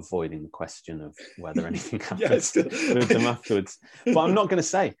way of avoiding the question of whether anything happens Yes. with them afterwards. But I'm not going to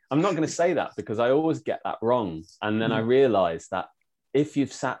say that because I always get that wrong. And then I realize that if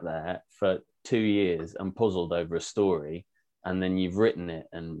you've sat there for 2 years and puzzled over a story, and then you've written it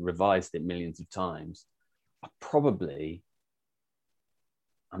and revised it millions of times,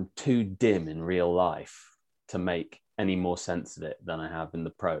 I'm too dim in real life to make any more sense of it than I have in the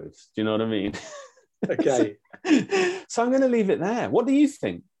prose. Do you know what I mean? Okay. So I'm going to leave it there. What do you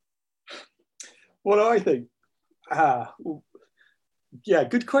think? What do I think? Yeah,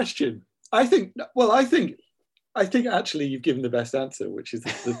 good question. I think actually you've given the best answer, which is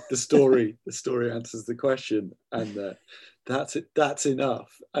the story. The story answers the question, and that's it. That's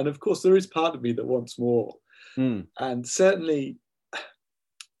enough. And of course, there is part of me that wants more. And certainly,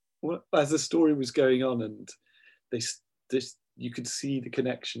 as the story was going on, and you could see the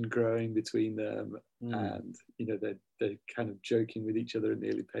connection growing between them, and they're kind of joking with each other in the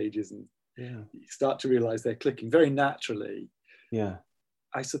early pages, and you start to realize they're clicking very naturally. Yeah.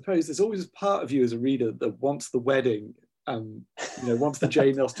 I suppose there's always a part of you as a reader that wants the wedding, wants the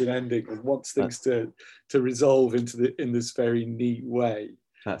Jane Austen ending, and wants things to resolve in this very neat way.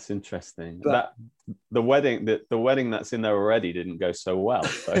 That's interesting. But the wedding that's in there already didn't go so well.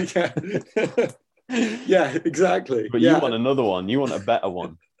 So. Yeah, exactly. But you want another one. You want a better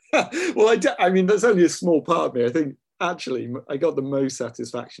one. Well, I mean, that's only a small part of me. I think actually I got the most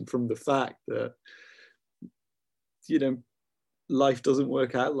satisfaction from the fact that life doesn't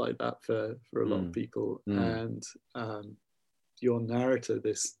work out like that for a lot of people. And your narrator,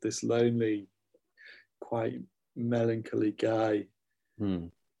 this lonely, quite melancholy guy,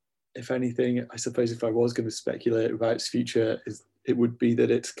 if anything, I suppose if I was going to speculate about his future, it would be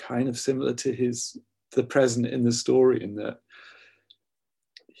that it's kind of similar to the present in the story, in that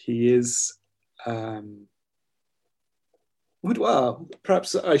he is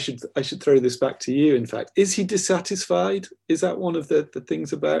perhaps I should throw this back to you. In fact, is he dissatisfied? Is that one of the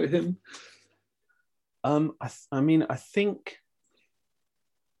things about him? I think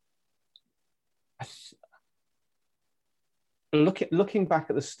looking back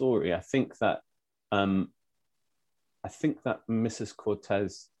at the story, I think that Mrs.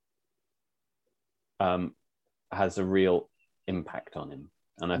 Cortez has a real impact on him,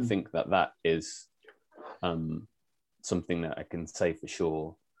 and I think that is something that I can say for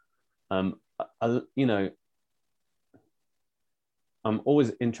sure. You know, I'm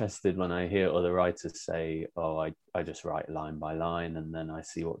always interested when I hear other writers say, oh, I just write line by line and then I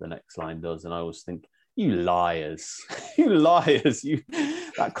see what the next line does. And I always think, you liars, you liars,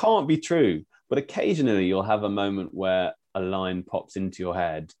 that can't be true. But occasionally you'll have a moment where a line pops into your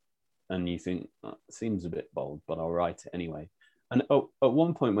head and you think, oh, it seems a bit bold, but I'll write it anyway. And at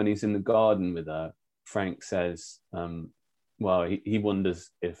one point when he's in the garden with her, Frank says, well, he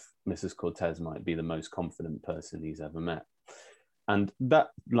wonders if Mrs. Cortez might be the most confident person he's ever met. And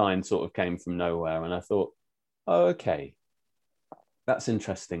that line sort of came from nowhere. And I thought, oh, okay, that's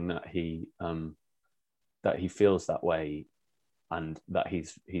interesting that he feels that way, and that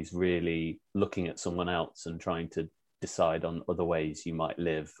he's really looking at someone else and trying to decide on other ways you might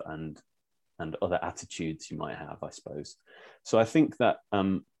live and other attitudes you might have, I suppose. So I think that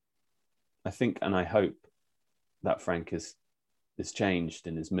and I hope that Frank is changed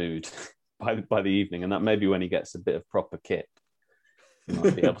in his mood by the evening, and that maybe when he gets a bit of proper kit, he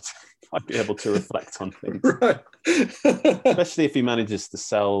might be able to reflect on things. Right. Especially if he manages to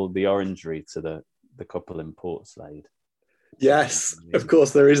sell the orangery to the couple in Portslade. Yes, of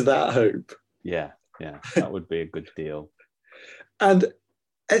course, there is that hope. Yeah, that would be a good deal. And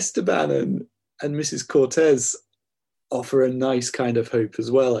Esteban and Mrs. Cortez offer a nice kind of hope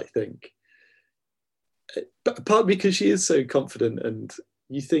as well, I think. But partly because she is so confident, and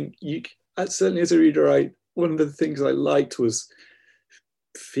you think, certainly as a reader, one of the things I liked was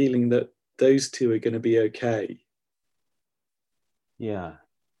feeling that those two are going to be okay. Yeah,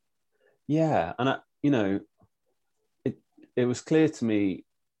 and it was clear to me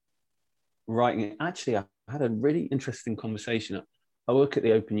writing it. Actually, I had a really interesting conversation. I work at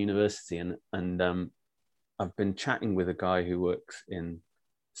the Open University, and I've been chatting with a guy who works in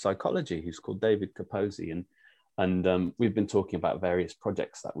psychology, who's called David Capozzi, and we've been talking about various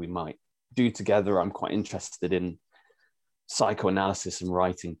projects that we might do together. I'm quite interested in psychoanalysis and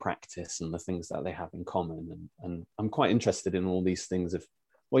writing practice and the things that they have in common, and I'm quite interested in all these things.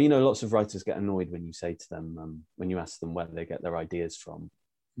 Lots of writers get annoyed when you say to them, when you ask them where they get their ideas from.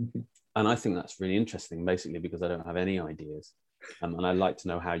 Mm-hmm. And I think that's really interesting, basically because I don't have any ideas, and I'd like to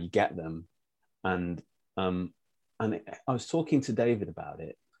know how you get them. And I was talking to David about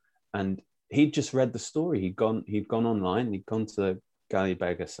it, and he'd just read the story. He'd gone online, he'd gone to the Gali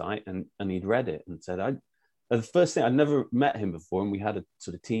Bega site, and he'd read it and said, the first thing, I'd never met him before, and we had a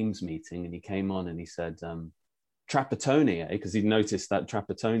sort of Teams meeting, and he came on and he said, Trapattoni, because he'd noticed that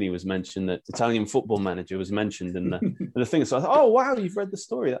Trapattoni was mentioned, that Italian football manager was mentioned in the thing. So I thought, oh, wow, you've read the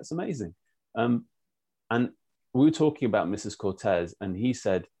story. That's amazing. And we were talking about Mrs. Cortez, and he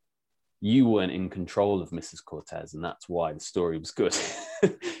said, you weren't in control of Mrs. Cortez, and that's why the story was good.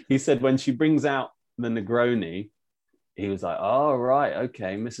 He said, when she brings out the Negroni, he was like, oh, right,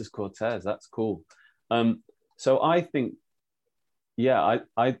 okay, Mrs. Cortez, that's cool. So I think,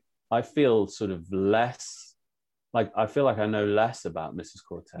 I feel sort of less, like I feel like I know less about Mrs.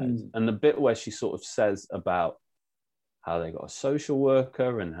 Cortez. And the bit where she sort of says about how they got a social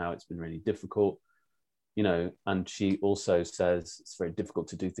worker and how it's been really difficult, and she also says it's very difficult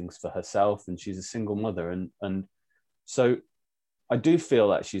to do things for herself, and she's a single mother. And so I do feel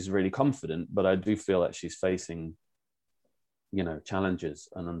that she's really confident, but I do feel that she's facing, challenges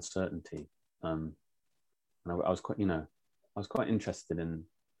and uncertainty. And I was quite interested in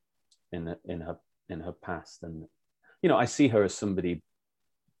her past, and I see her as somebody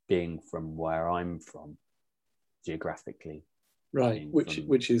being from where I'm from geographically, right?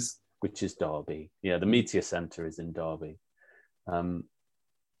 Which is Derby. Yeah, the Meteor Centre is in Derby. I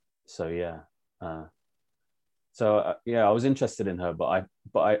was interested in her, but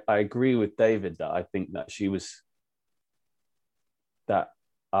I agree with David that I think that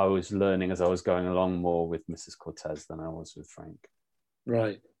I was learning as I was going along more with Mrs. Cortez than I was with Frank.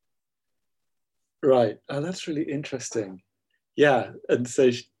 Right. Oh, that's really interesting. Yeah, and so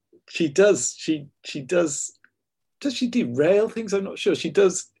she does. Does she derail things? I'm not sure. She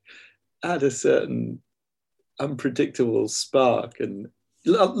does add a certain unpredictable spark, and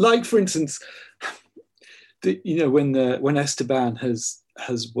like, for instance, when Esteban has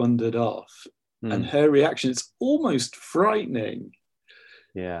wandered off, and her reaction, it's almost frightening.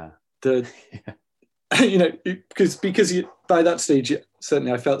 Yeah. Because by that stage,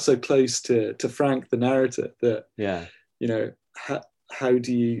 certainly I felt so close to Frank, the narrator, that how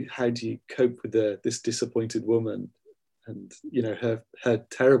do you cope with this disappointed woman, and her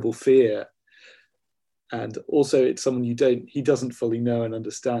terrible fear, and also it's someone he doesn't fully know and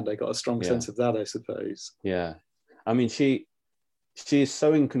understand. I got a strong sense of that, I suppose. Yeah, I mean, she is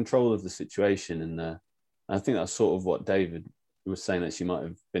so in control of the situation in there. And I think that's sort of what David was saying, that she might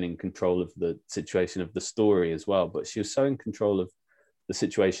have been in control of the situation of the story as well, but she was so in control of the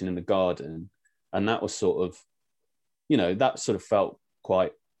situation in the garden, and that was sort of, you know, that sort of felt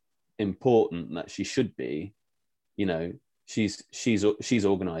quite important, that she should be, you know, she's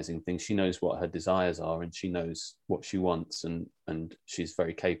organizing things, she knows what her desires are, and she knows what she wants, and she's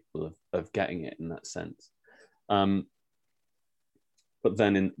very capable of getting it in that sense. But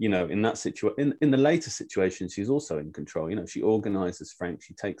then in that situation, in the later situation, she's also in control. You know, she organizes Frank,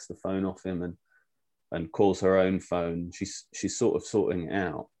 she takes the phone off him and calls her own phone. She's sort of sorting it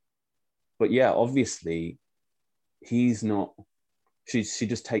out. But yeah, obviously he's not. She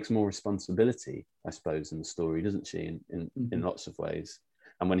just takes more responsibility, I suppose, in the story, doesn't she? In lots of ways.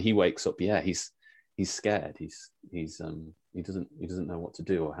 And when he wakes up, yeah, he's scared. He doesn't know what to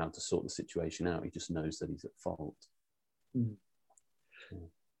do or how to sort the situation out. He just knows that he's at fault. Mm.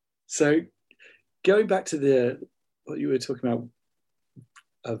 So, going back to what you were talking about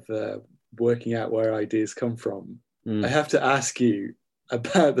of working out where ideas come from, I have to ask you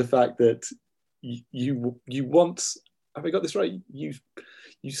about the fact that you once, have I got this right? You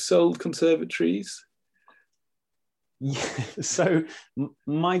sold conservatories? Yeah. So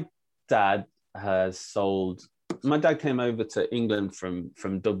my dad came over to England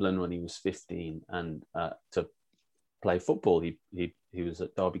from Dublin when he was 15, and to play football. He was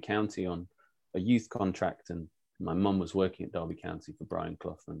at Derby County on a youth contract, and my mum was working at Derby County for Brian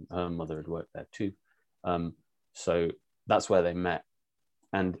Clough, and her mother had worked there too. So that's where they met.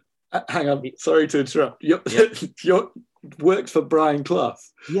 And hang on, sorry to interrupt. You worked for Brian Clough.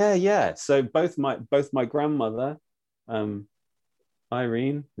 Yeah. So both my grandmother,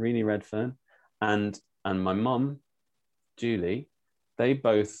 Irene Redfern, and my mum, Julie, they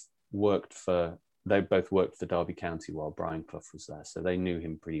both worked for Derby County while Brian Clough was there, so they knew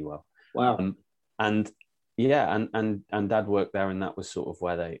him pretty well. Wow. And Dad worked there, and that was sort of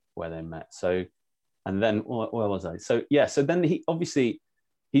where they met. So, and then where was I? So yeah, so then he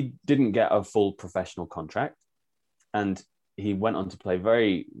didn't get a full professional contract, and he went on to play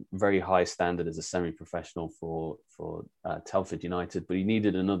very, very high standard as a semi-professional for Telford United, but he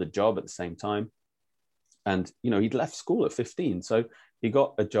needed another job at the same time. And, you know, he'd left school at 15. So he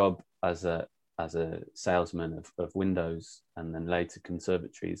got a job as a salesman of windows, and then later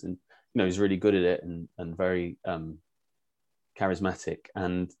conservatories. And, you know, he's really good at it and very charismatic.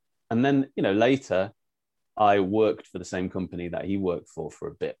 And then, you know, later I worked for the same company that he worked for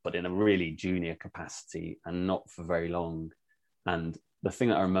a bit, but in a really junior capacity and not for very long. And the thing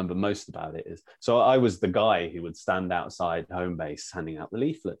that I remember most about it is, so I was the guy who would stand outside home base handing out the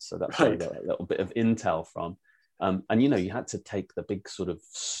leaflets. So that's where I got a little bit of intel from. And, you know, you had to take the big sort of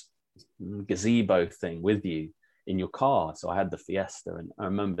gazebo thing with you in your car. So I had the Fiesta, and I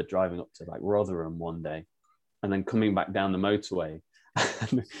remember driving up to like Rotherham one day and then coming back down the motorway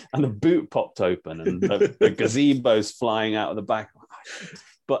and the boot popped open and the gazebo's flying out of the back.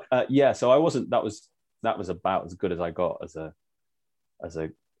 But yeah, so I wasn't, that was about as good as I got as a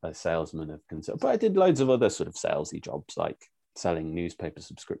salesman of concern. But I did loads of other sort of salesy jobs, like selling newspaper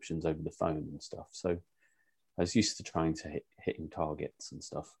subscriptions over the phone and stuff. So I was used to trying to hitting targets and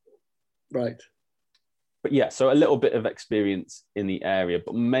stuff. Right. But yeah, so a little bit of experience in the area,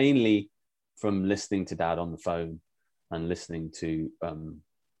 but mainly from listening to Dad on the phone and listening to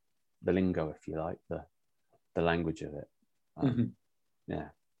the lingo, if you like, the language of it. Yeah.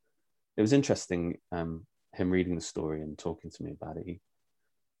 It was interesting, him reading the story and talking to me about it.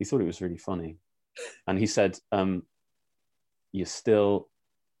 He thought it was really funny. And he said, you still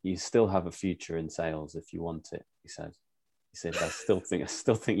have a future in sales if you want it, he said. He said, I still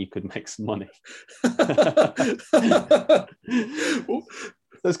think you could make some money.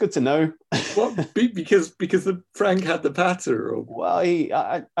 That's good to know. What? Because Frank had the patter, or? Well,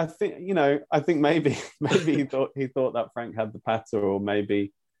 I think, you know, maybe he thought that Frank had the patter, or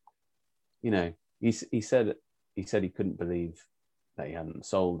maybe, you know, he said he couldn't believe that he hadn't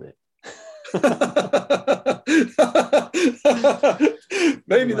sold it.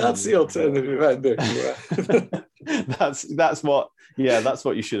 Maybe that's the alternative ending. That's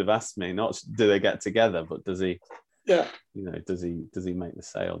what you should have asked me. Not do they get together, but does he? Yeah. You know, does he make the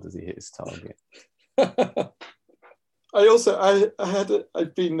sale? Does he hit his target?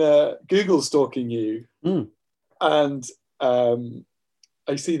 I've been Google stalking you, and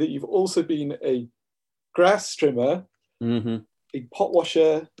I see that you've also been a grass trimmer, a pot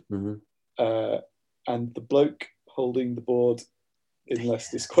washer, and the bloke holding the board in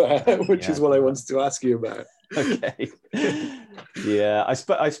Leicester Square, which is what I wanted to ask you about. Okay. Yeah, I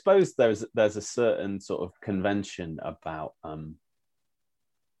suppose there's a certain sort of convention about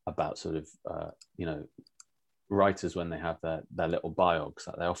sort of you know, writers, when they have their little biogs,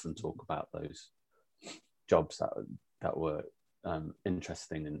 that they often talk about those jobs that were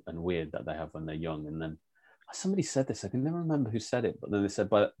interesting and weird that they have when they're young. And then somebody said this, I can never remember who said it, but then they said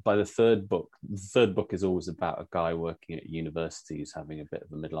by the third book is always about a guy working at university who's having a bit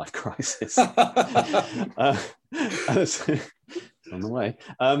of a midlife crisis. It's on the way.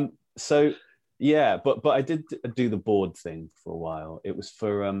 So yeah, but I did do the board thing for a while. It was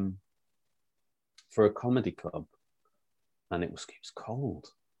for a comedy club, and it was cold.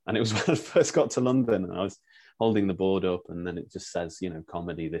 And it was when I first got to London, and I was holding the board up, and then it just says,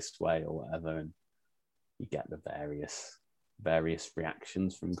 comedy this way or whatever, and you get the various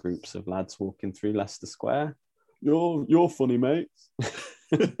reactions from groups of lads walking through Leicester Square. You're funny, mate.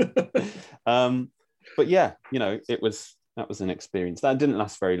 But yeah, that was an experience that didn't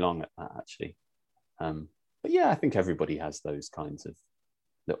last very long at that, actually. But yeah, I think everybody has those kinds of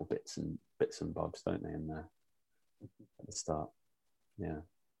little bits and bobs, don't they, in there at the start? Yeah.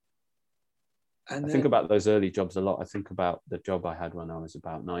 And I think about those early jobs a lot. I think about the job I had when I was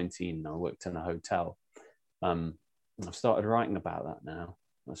about 19. I worked in a hotel. And I've started writing about that now.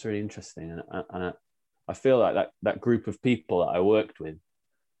 That's really interesting. And I feel like that group of people that I worked with,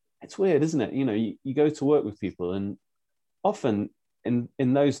 it's weird, isn't it? You go to work with people, and often in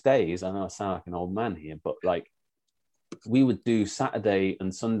those days, I know I sound like an old man here, but like we would do Saturday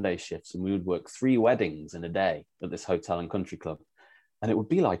and Sunday shifts, and we would work 3 weddings in a day at this hotel and country club. And it would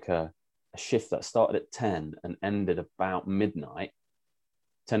be like a shift that started at 10 and ended about midnight,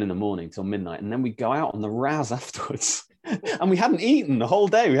 10 in the morning till midnight. And then we'd go out on the Raz afterwards. And we hadn't eaten the whole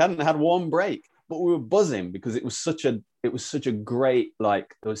day. We hadn't had one break, but we were buzzing because it was such a great,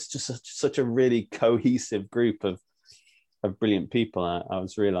 like, it was just such a really cohesive group of brilliant people. I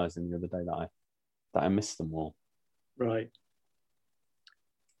was realizing the other day that I missed them all. Right.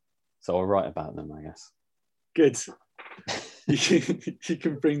 So I'll write about them, I guess. Good. You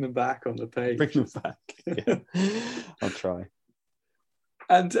can bring them back on the page. Bring them back. Yeah. I'll try.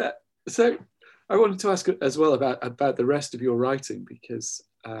 And so I wanted to ask as well about the rest of your writing, because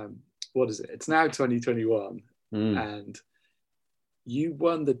what is it? It's now 2021, and you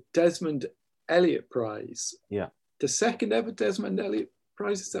won the Desmond Elliott Prize. Yeah. The second ever Desmond Elliott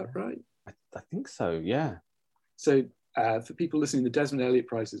Prize, is that right? I think so, yeah. So for people listening, the Desmond Elliott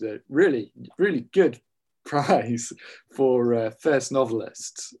Prize is a really, really good prize for first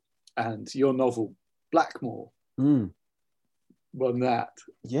novelists, and your novel Blackmore won that.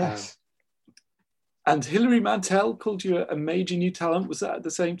 Yes. And Hilary Mantel called you a major new talent. Was that at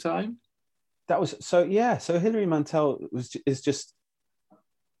the same time? That was so. Yeah. So Hilary Mantel is just.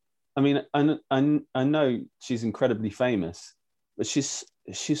 I mean, I know she's incredibly famous, but she's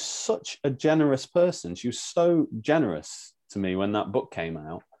such a generous person. She was so generous to me when that book came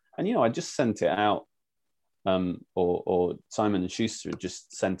out, and I just sent it out. Or Simon and Schuster had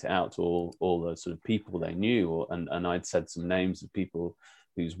just sent it out to all the sort of people they knew, and I'd said some names of people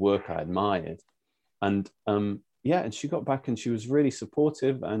whose work I admired, and and she got back and she was really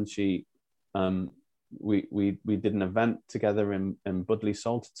supportive, and she we did an event together in Budleigh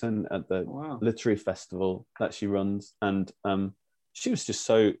Salterton at the literary festival that she runs, and she was just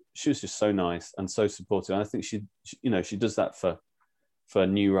so nice and so supportive. And I think she does that for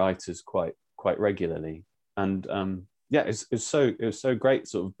new writers quite regularly. And it was so great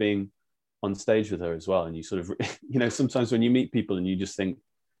sort of being on stage with her as well. And you sort of, sometimes when you meet people and you just think,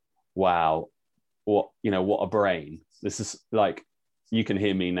 wow, what a brain. This is like, you can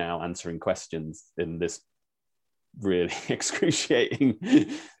hear me now answering questions in this really excruciating,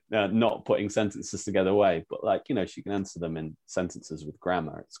 not putting sentences together way, but like, she can answer them in sentences with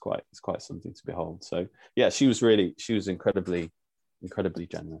grammar. It's quite something to behold. So yeah, she was incredibly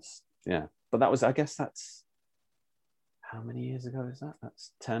generous. Yeah. But I guess that's, how many years ago is that?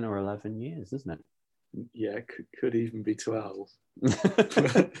 That's 10 or 11 years, isn't it? Yeah, could even be 12.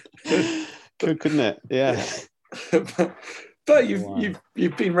 Couldn't it? Yeah. But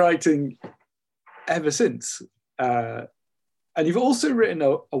you've been writing ever since. And you've also written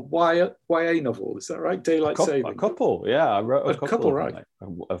a YA novel, is that right? Daylight Saving. A couple, yeah. I wrote a couple right?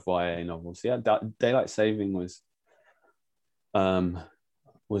 of YA novels. Yeah, Daylight Saving was an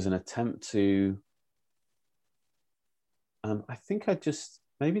attempt to. I think I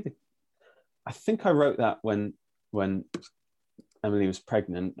wrote that when Emily was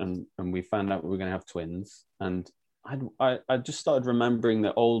pregnant and we found out we were going to have twins, and I just started remembering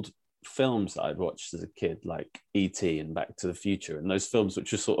the old films that I'd watched as a kid, like E.T. and Back to the Future, and those films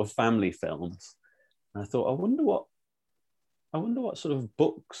which were sort of family films. And I thought, I wonder what sort of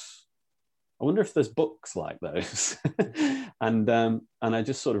books I wonder if there's books like those. And I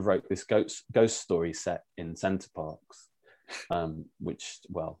just sort of wrote this ghost story set in Center Parcs, which,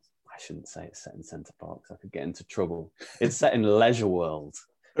 well, I shouldn't say it's set in Center Parcs. I could get into trouble. It's set in Leisure World,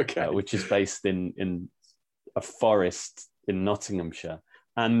 okay. Which is based in a forest in Nottinghamshire.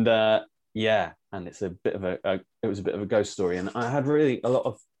 And and it's it was a bit of a ghost story. And I had really a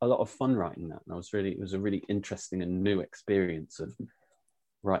lot of fun writing that. And it was a really interesting and new experience of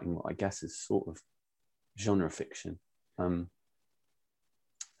writing what I guess is sort of genre fiction. And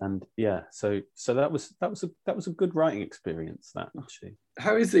yeah, so that was a good writing experience, that, actually.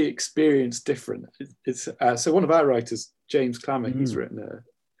 How is the experience different? It's so one of our writers, James Clammer, he's written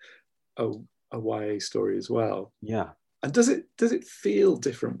a YA story as well. Yeah. And does it feel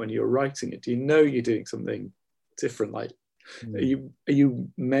different when you're writing it? Do you know you're doing something different? Like, are you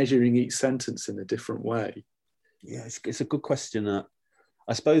measuring each sentence in a different way? Yeah, it's a good question.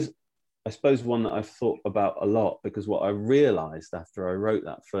 I suppose one that I've thought about a lot, because what I realised after I wrote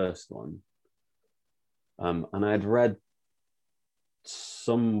that first one, and I had read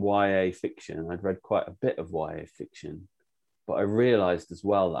some YA fiction, I'd read quite a bit of YA fiction, but I realised as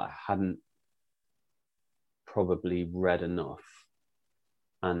well that I hadn't probably read enough.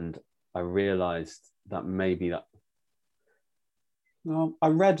 And I realised that maybe that, well,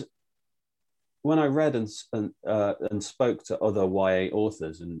 when I read and spoke to other YA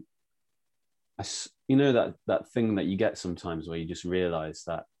authors, and that thing that you get sometimes where you just realize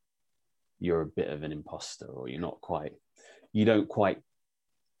that you're a bit of an imposter, or you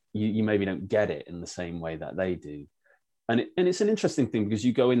maybe don't get it in the same way that they do. And it's an interesting thing, because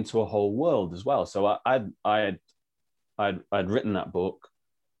you go into a whole world as well. So I'd written that book.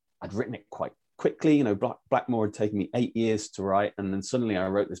 I'd written it quite quickly. Blackmore had taken me 8 years to write, and then suddenly I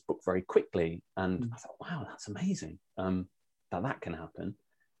wrote this book very quickly, and I thought, wow, that's amazing, that can happen.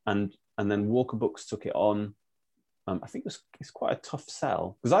 And then Walker Books took it on. I think it's quite a tough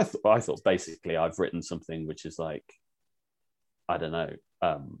sell, because I thought basically I've written something which is like, I don't know.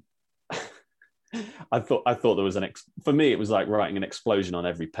 I thought there was for me, it was like writing an explosion on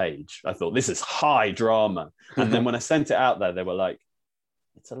every page. I thought, this is high drama. And then when I sent it out there, they were like,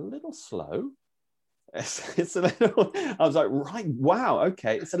 it's a little slow. It's a little, I was like, right, wow,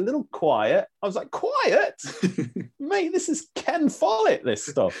 okay. It's a little quiet. I was like, quiet? Mate, this is Ken Follett, this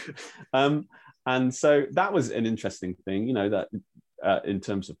stuff. And so that was an interesting thing, that in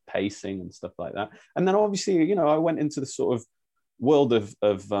terms of pacing and stuff like that. And then obviously, I went into the sort of world of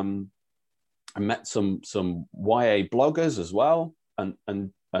I met some YA bloggers as well, and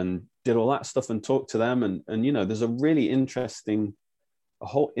did all that stuff and talked to them, and there's a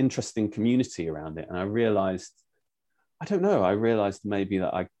whole interesting community around it. And I realized maybe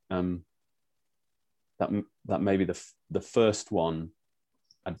that that maybe the first one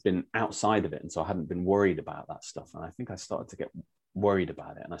I'd been outside of it, and so I hadn't been worried about that stuff. And I think I started to get worried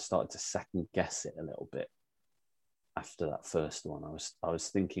about it, and I started to second guess it a little bit after that first one. I was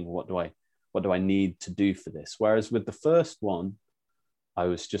thinking, what do I need to do for this? Whereas with the first one, I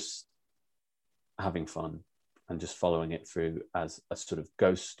was just having fun and just following it through as a sort of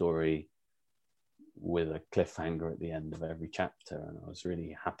ghost story with a cliffhanger at the end of every chapter. And I was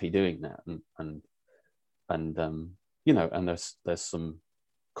really happy doing that. And there's some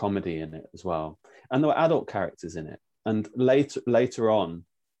comedy in it as well. And there were adult characters in it. And later on,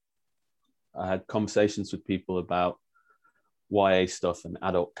 I had conversations with people about YA stuff and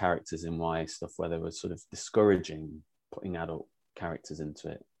adult characters in YA stuff, where they were sort of discouraging putting adult characters into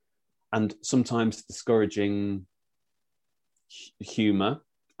it, and sometimes discouraging humor,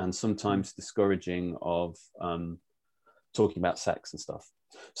 and sometimes discouraging of talking about sex and stuff.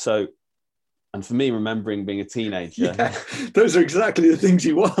 So, and for me, remembering being a teenager, those are exactly the things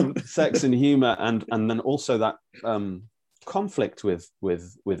you want: sex and humor, and then also that conflict with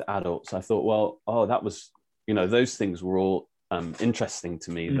adults. I thought, well, that was, those things were all interesting to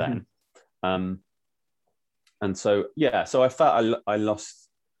me then. And so I felt I lost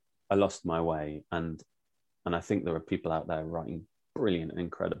my way, and I think there are people out there writing brilliant and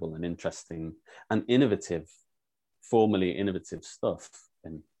incredible and interesting and formally innovative stuff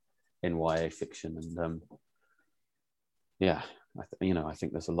in YA fiction. And I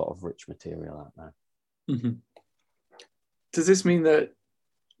think there's a lot of rich material out there. Mm-hmm. Does this mean that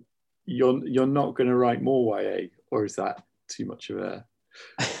you're not going to write more YA, or is that too much of a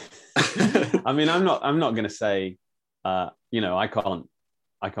I mean, I'm not going to say I can't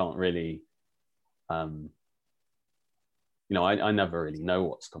really I never really know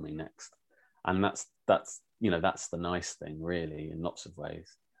what's coming next, and that's the nice thing, really, in lots of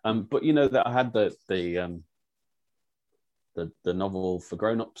ways. But that I had the novel for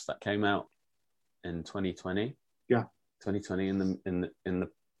grown-ups that came out in 2020. Yeah, 2020 in the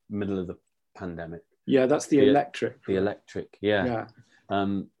middle of the pandemic. Yeah, that's the electric. The electric, yeah.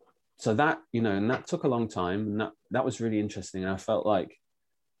 Yeah. So that, and that took a long time, and that was really interesting. And I felt like,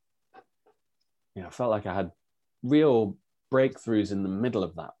 I had real breakthroughs in the middle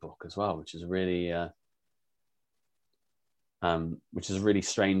of that book as well, which is really,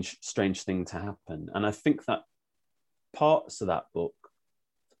 strange thing to happen. And I think that parts of that book,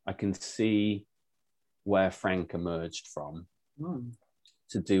 I can see where Frank emerged from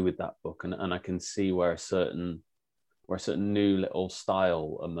to do with that book, and I can see where a certain new little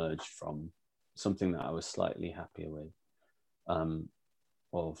style emerged from, something that I was slightly happier with,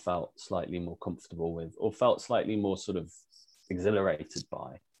 or felt slightly more comfortable with, or felt slightly more sort of exhilarated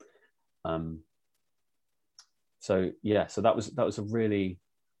by. So that was a really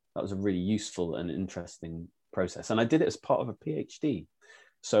useful and interesting process, and I did it as part of a PhD.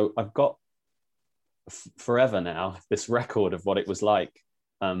 So I've got forever now this record of what it was like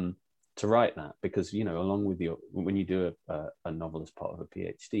to write that, because along with when you do a novel as part of a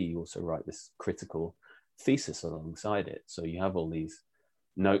PhD, you also write this critical thesis alongside it. So you have all these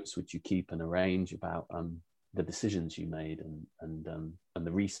notes which you keep and arrange about the decisions you made and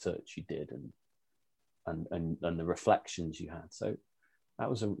the research you did and the reflections you had. So that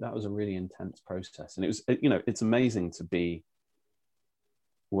was a really intense process, and it was it's amazing to be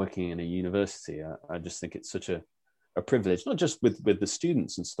working in a university. I just think it's such a privilege, not just with the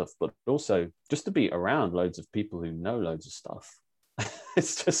students and stuff, but also just to be around loads of people who know loads of stuff.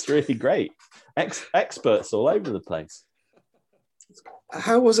 It's just really great. Experts all over the place.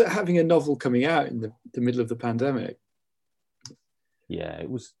 How was it having a novel coming out in the middle of the pandemic? Yeah, it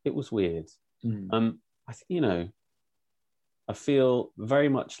was weird. I think, I feel very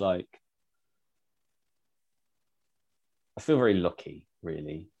much like, I feel very lucky,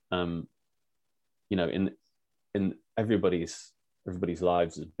 really. In everybody's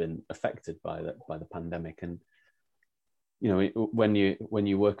lives has been affected by the pandemic, and when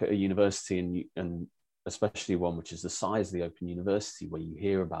you work at a university and especially one which is the size of the Open University, where you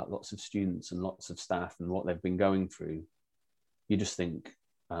hear about lots of students and lots of staff and what they've been going through, you just think,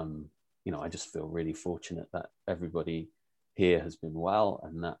 I just feel really fortunate that everybody here has been well,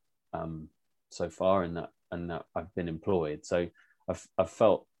 and that so far, and that I've been employed. So I've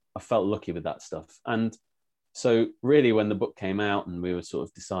felt lucky with that stuff. And so really, when the book came out and we were sort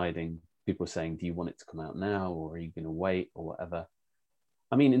of deciding, people were saying, do you want it to come out now, or are you going to wait, or whatever?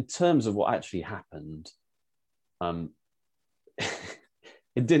 I mean, in terms of what actually happened,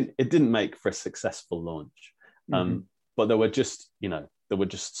 it didn't make for a successful launch. But there were just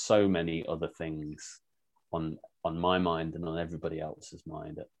so many other things on my mind and on everybody else's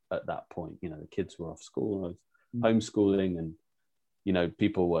mind at that point. The kids were off school, I was homeschooling, and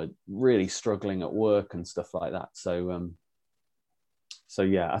people were really struggling at work and stuff like that. So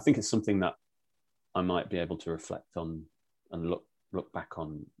yeah, I think it's something that I might be able to reflect on and look back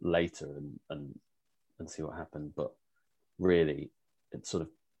on later and see what happened. But really, it sort of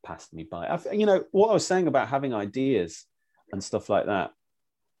passed me by. What I was saying about having ideas and stuff like that,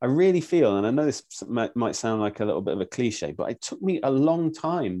 I really feel, and I know this might sound like a little bit of a cliche, but it took me a long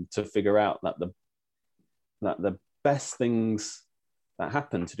time to figure out that the best things that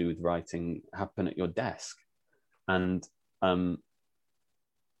happen to do with writing happen at your desk. And I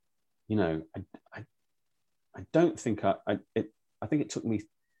don't think I think it took me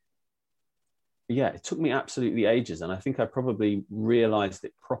absolutely ages, and I think I probably realized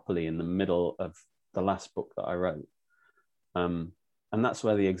it properly in the middle of the last book that I wrote, and that's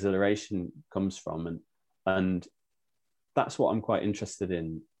where the exhilaration comes from, and that's what I'm quite interested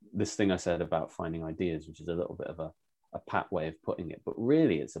in. This thing I said about finding ideas, which is a little bit of a pat way of putting it, but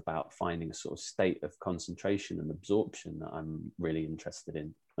really it's about finding a sort of state of concentration and absorption that I'm really interested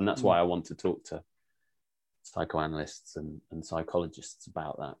in, and that's why I want to talk to psychoanalysts and psychologists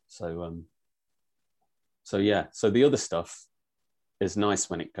about that. So the other stuff is nice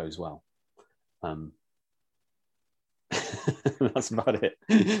when it goes well. That's about it.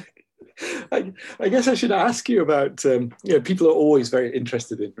 I guess I should ask you about, people are always very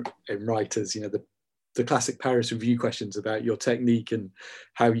interested in writers, the classic Paris Review questions about your technique and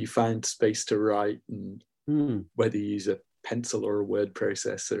how you find space to write, and whether you use a pencil or a word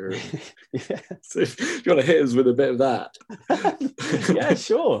processor. Yeah. So if you want to hit us with a bit of that. Yeah,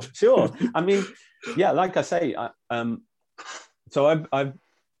 sure. I mean, yeah, like I say, so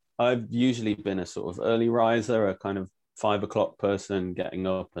I've usually been a sort of early riser, a kind of 5 o'clock person, getting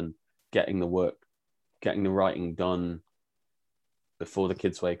up and getting the writing done before the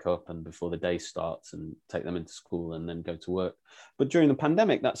kids wake up and before the day starts, and take them into school and then go to work. But during the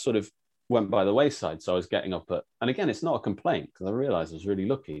pandemic, that sort of went by the wayside. So I was getting up and again, it's not a complaint because I realized I was really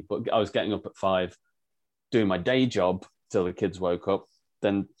lucky, but I was getting up at 5, doing my day job till the kids woke up,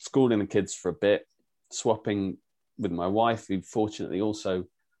 then schooling the kids for a bit, swapping with my wife, who fortunately also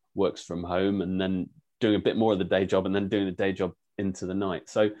works from home, and then doing a bit more of the day job, and then doing the day job into the night.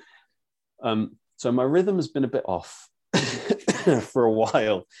 So so my rhythm has been a bit off for a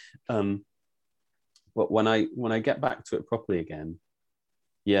while. But when I get back to it properly again,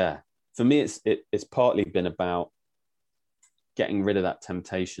 yeah, for me, it's partly been about getting rid of that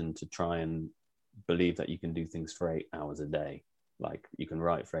temptation to try and believe that you can do things for 8 hours a day. Like you can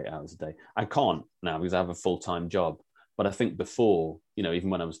write for 8 hours a day. I can't now because I have a full-time job. But I think before, even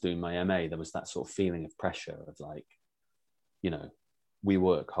when I was doing my MA, there was that sort of feeling of pressure of like, we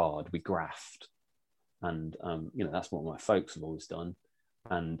work hard, we graft. And, that's what my folks have always done.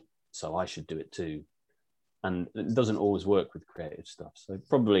 And so I should do it too. And it doesn't always work with creative stuff. So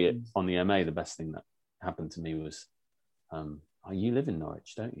probably on the MA, the best thing that happened to me was, you live in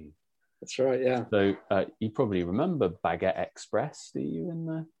Norwich, don't you? That's right, yeah. So you probably remember Baguette Express, do you, in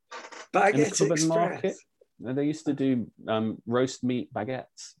the Baguette in Express? Market? They used to do roast meat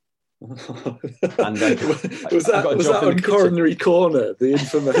baguettes. And was that on Coronary Corner, the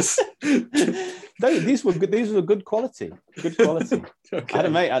infamous? These were good. These were good quality. Good quality. Okay. I had a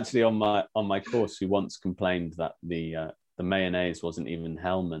mate actually on my course who once complained that the mayonnaise wasn't even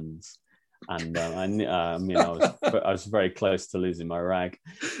Hellman's, and I was very close to losing my rag.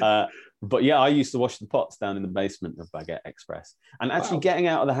 But yeah, I used to wash the pots down in the basement of Baguette Express, and actually getting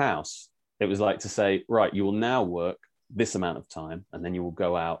out of the house, it was like to say, right, you will now work this amount of time, and then you will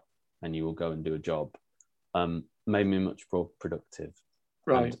go out and you will go and do a job. Made me much more productive.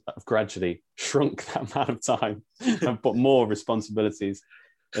 Right. And I've gradually shrunk that amount of time and put more responsibilities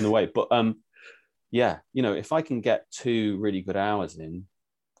in the way. But if I can get 2 really good hours in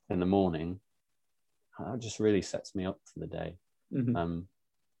the morning, that just really sets me up for the day. Mm-hmm.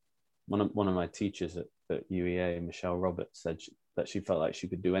 One of my teachers at UEA, Michelle Roberts, said that she felt like she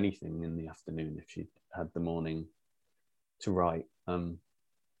could do anything in the afternoon if she had the morning to write. And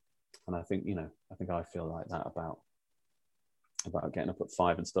I think I feel like that about getting up at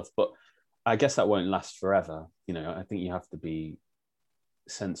 5 and stuff, but I guess that won't last forever. I think you have to be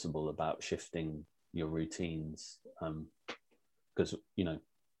sensible about shifting your routines, because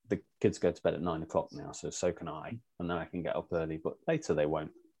the kids go to bed at 9 o'clock now, so can I, and then I can get up early, but later they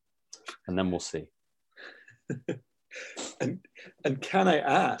won't, and then we'll see. and can I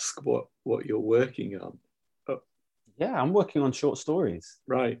ask what you're working on? Yeah, I'm working on short stories.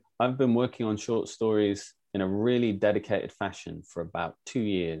 Right. I've been working on short stories in a really dedicated fashion for about 2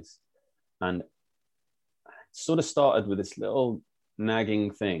 years. And it sort of started with this little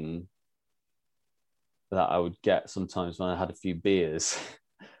nagging thing that I would get sometimes when I had a few beers,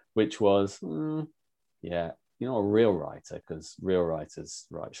 which was, you're not a real writer, because real writers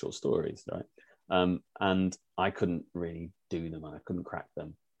write short stories, right? And I couldn't really do them, and I couldn't crack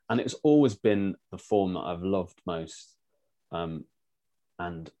them. And it's always been the form that I've loved most. And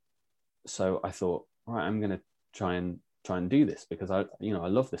so I thought, all right, I'm going to try and do this, because I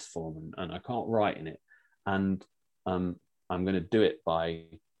love this form, and I can't write in it. And I'm going to do it by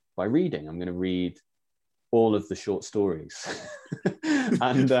reading. I'm going to read all of the short stories.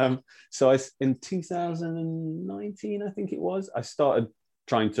 And so in 2019, I think it was, I started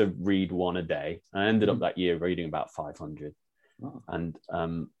trying to read one a day. I ended up that year reading about 500. Wow.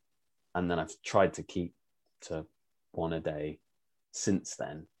 And then I've tried to keep to one a day since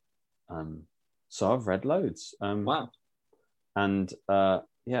then. So I've read loads. Wow. And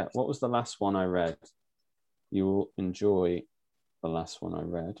what was the last one I read? You will enjoy the last one I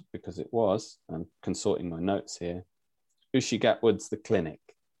read, because it was, I'm consulting my notes here, Uschi Gatwood's The Clinic.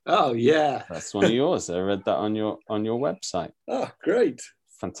 Oh yeah. That's one of yours. I read that on your website. Oh, great.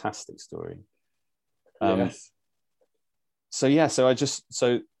 Fantastic story. Yes.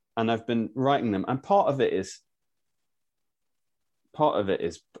 And I've been writing them, and part of it is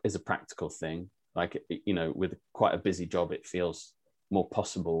a practical thing. Like, with quite a busy job, it feels more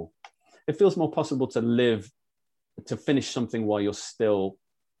possible. It feels more possible to finish something while you're still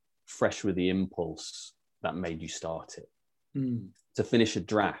fresh with the impulse that made you start it. To finish a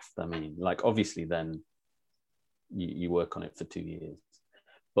draft, I mean, like, obviously then you work on it for 2 years,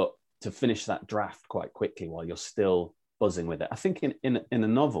 but to finish that draft quite quickly while you're still buzzing with it. I think in a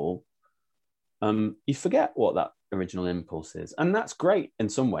novel, you forget what that original impulse is, and that's great in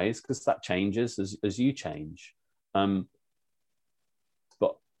some ways, because that changes as you change. But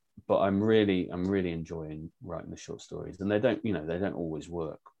I'm really enjoying writing the short stories, and they don't always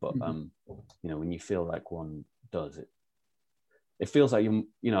work, but when you feel like one does, it feels like I'm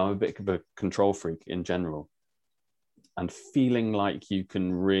a bit of a control freak in general, and feeling like you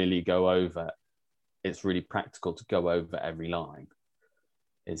can really go over. It's really practical to go over every line.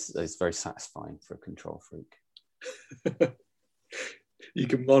 It's very satisfying for a control freak. You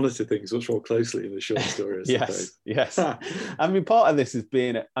can monitor things much more closely in the short story. Yes. I mean, part of this is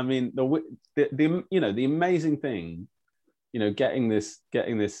being. I mean, the amazing thing, getting this,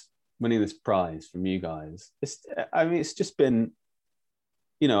 winning this prize from you guys. It's just been.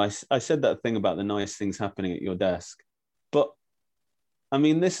 I said that thing about the nice things happening at your desk, but I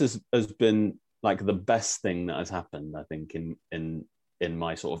mean, this has been like the best thing that has happened, I think, in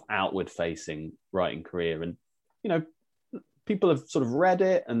my sort of outward facing writing career. And, people have sort of read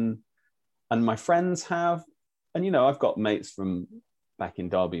it and my friends have, and, I've got mates from back in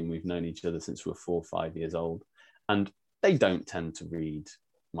Derby and we've known each other since we were 4 or 5 years old, and they don't tend to read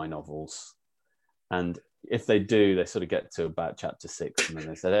my novels. And if they do, they sort of get to about chapter 6 and then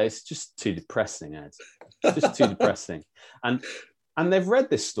they say, it's just too depressing, Ed. It's just too depressing. And they've read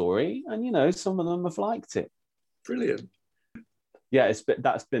this story and, some of them have liked it. Brilliant. Yeah,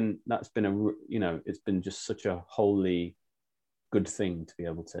 that's been it's been just such a wholly good thing to be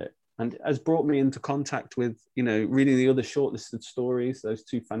able to, and has brought me into contact with, reading the other shortlisted stories, those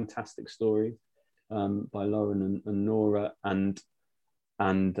 2 fantastic stories by Lauren and Nora, and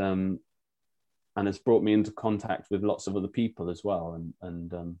has brought me into contact with lots of other people as well. And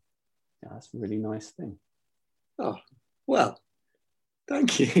that's a really nice thing. Oh, well,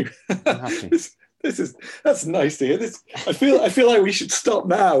 thank you. I'm happy. That's nice to hear. I feel like we should stop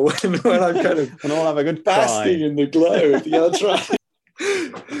now when I'm kind of and all have a good basking cry in the glow of the outside.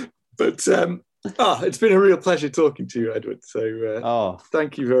 But it's been a real pleasure talking to you, Edward. So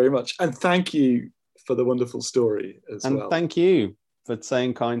thank you very much, and thank you for the wonderful story as well. And thank you for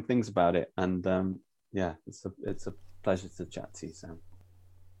saying kind things about it. And it's a pleasure to chat to you, Sam.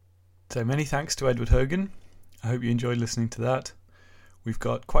 So many thanks to Edward Hogan. I hope you enjoyed listening to that. We've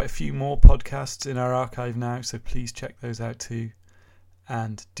got quite a few more podcasts in our archive now, so please check those out too.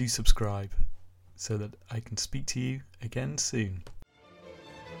 And do subscribe so that I can speak to you again soon.